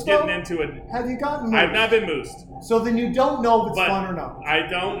gotten just moosed, getting though? into it. Have you gotten moosed? I've not been moosed. So then you don't know if it's But fun or not. I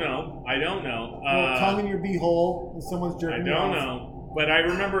don't know. I don't know. Little tongue in your beehole and someone's I jerking you don't off. know. But I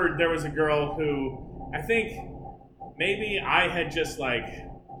remember there was a girl who I think maybe I had just like,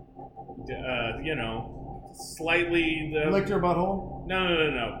 slightly. Licked your butthole?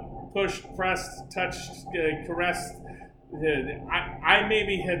 No. Pushed, pressed, touched, caressed. I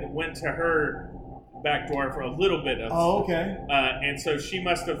maybe had went to her back door for a little bit of. Oh, okay. And so she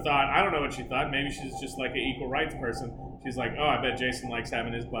must have thought, I don't know what she thought. Maybe she's just like an equal rights person. She's like, oh, I bet Jason likes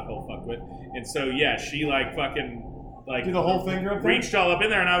having his butthole fucked with. And so, yeah, she like fucking like Do the whole finger up there? reached all up in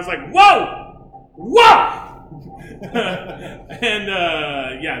there, and I was like, whoa!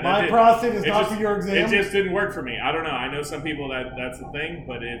 And yeah, My prostate is not for your It exam. just didn't work for me. I don't know. I know some people that's the thing,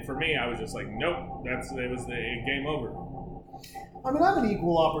 but for me, I was just like, nope. It was the game over. I mean, I'm an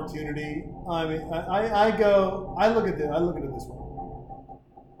equal opportunity. I mean, I look at it this way.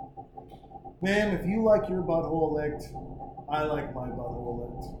 Man, if you like your butthole licked, I like my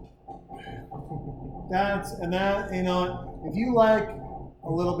butthole licked. If you like a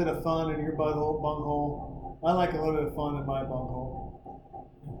little bit of fun in your bunghole, I like a little bit of fun in my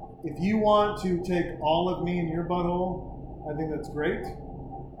bunghole. If you want to take all of me in your butthole, I think that's great,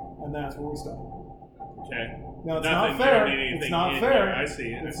 and that's where we stop. Okay. Now, it's Nothing, not you fair. don't need anything It's not in fair. there. I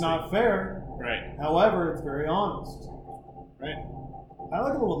see. It's not fair. Right. However, it's very honest. Right. I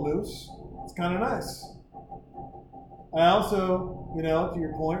like a little moose. It's kind of nice. I also, to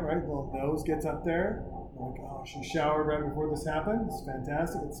your point, right? Little nose gets up there. Like, oh, she showered right before this happened. It's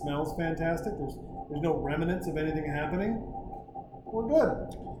fantastic. It smells fantastic. There's no remnants of anything happening. We're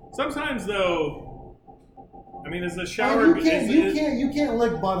good. Sometimes, though, I mean, is the I shower? mean, you can't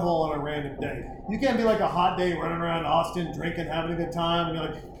lick butthole on a random day. You can't be like a hot day running around Austin drinking, having a good time, and you're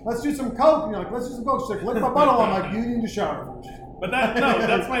like, let's do some coke. And you're like, let's do some coke. She's like, lick my butthole. I'm like, you need to shower first. But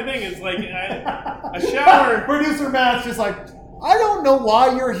that's my thing. It's like a shower. Producer Matt's just like, I don't know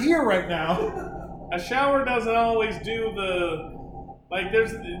why you're here right now. A shower doesn't always do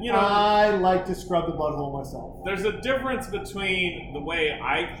there's I like to scrub the butthole myself. There's a difference between the way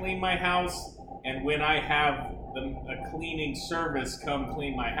I clean my house and when I have a cleaning service come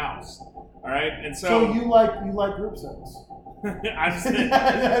clean my house. All right, and So you like group sex? I'm saying,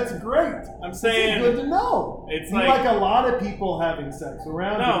 That's great. I'm saying it's good to know. It's you like a lot of people having sex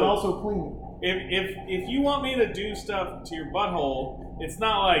around you, but also cleaning. If you want me to do stuff to your butthole, it's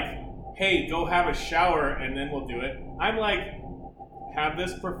not like, hey, go have a shower and then we'll do it. I'm like, have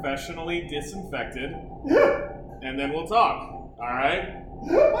this professionally disinfected and then we'll talk. All right?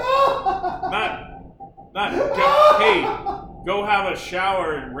 Not hey, go have a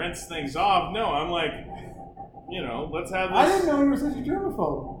shower and rinse things off. No, I'm like, let's have this. I didn't know you were such a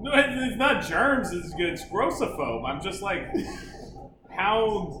germaphobe. No, it's not germs. It's grossophobe. I'm just like,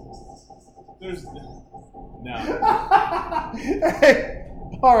 how? There's no. Hey,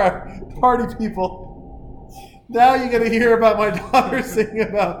 all right, party people. Now you're gonna hear about my daughter singing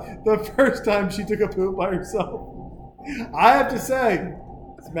about the first time she took a poop by herself. I have to say,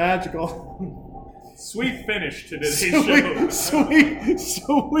 it's magical. Sweet finish to today's show.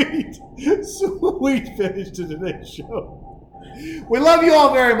 Sweet finish to today's show. We love you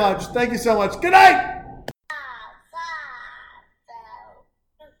all very much. Thank you so much. Good night.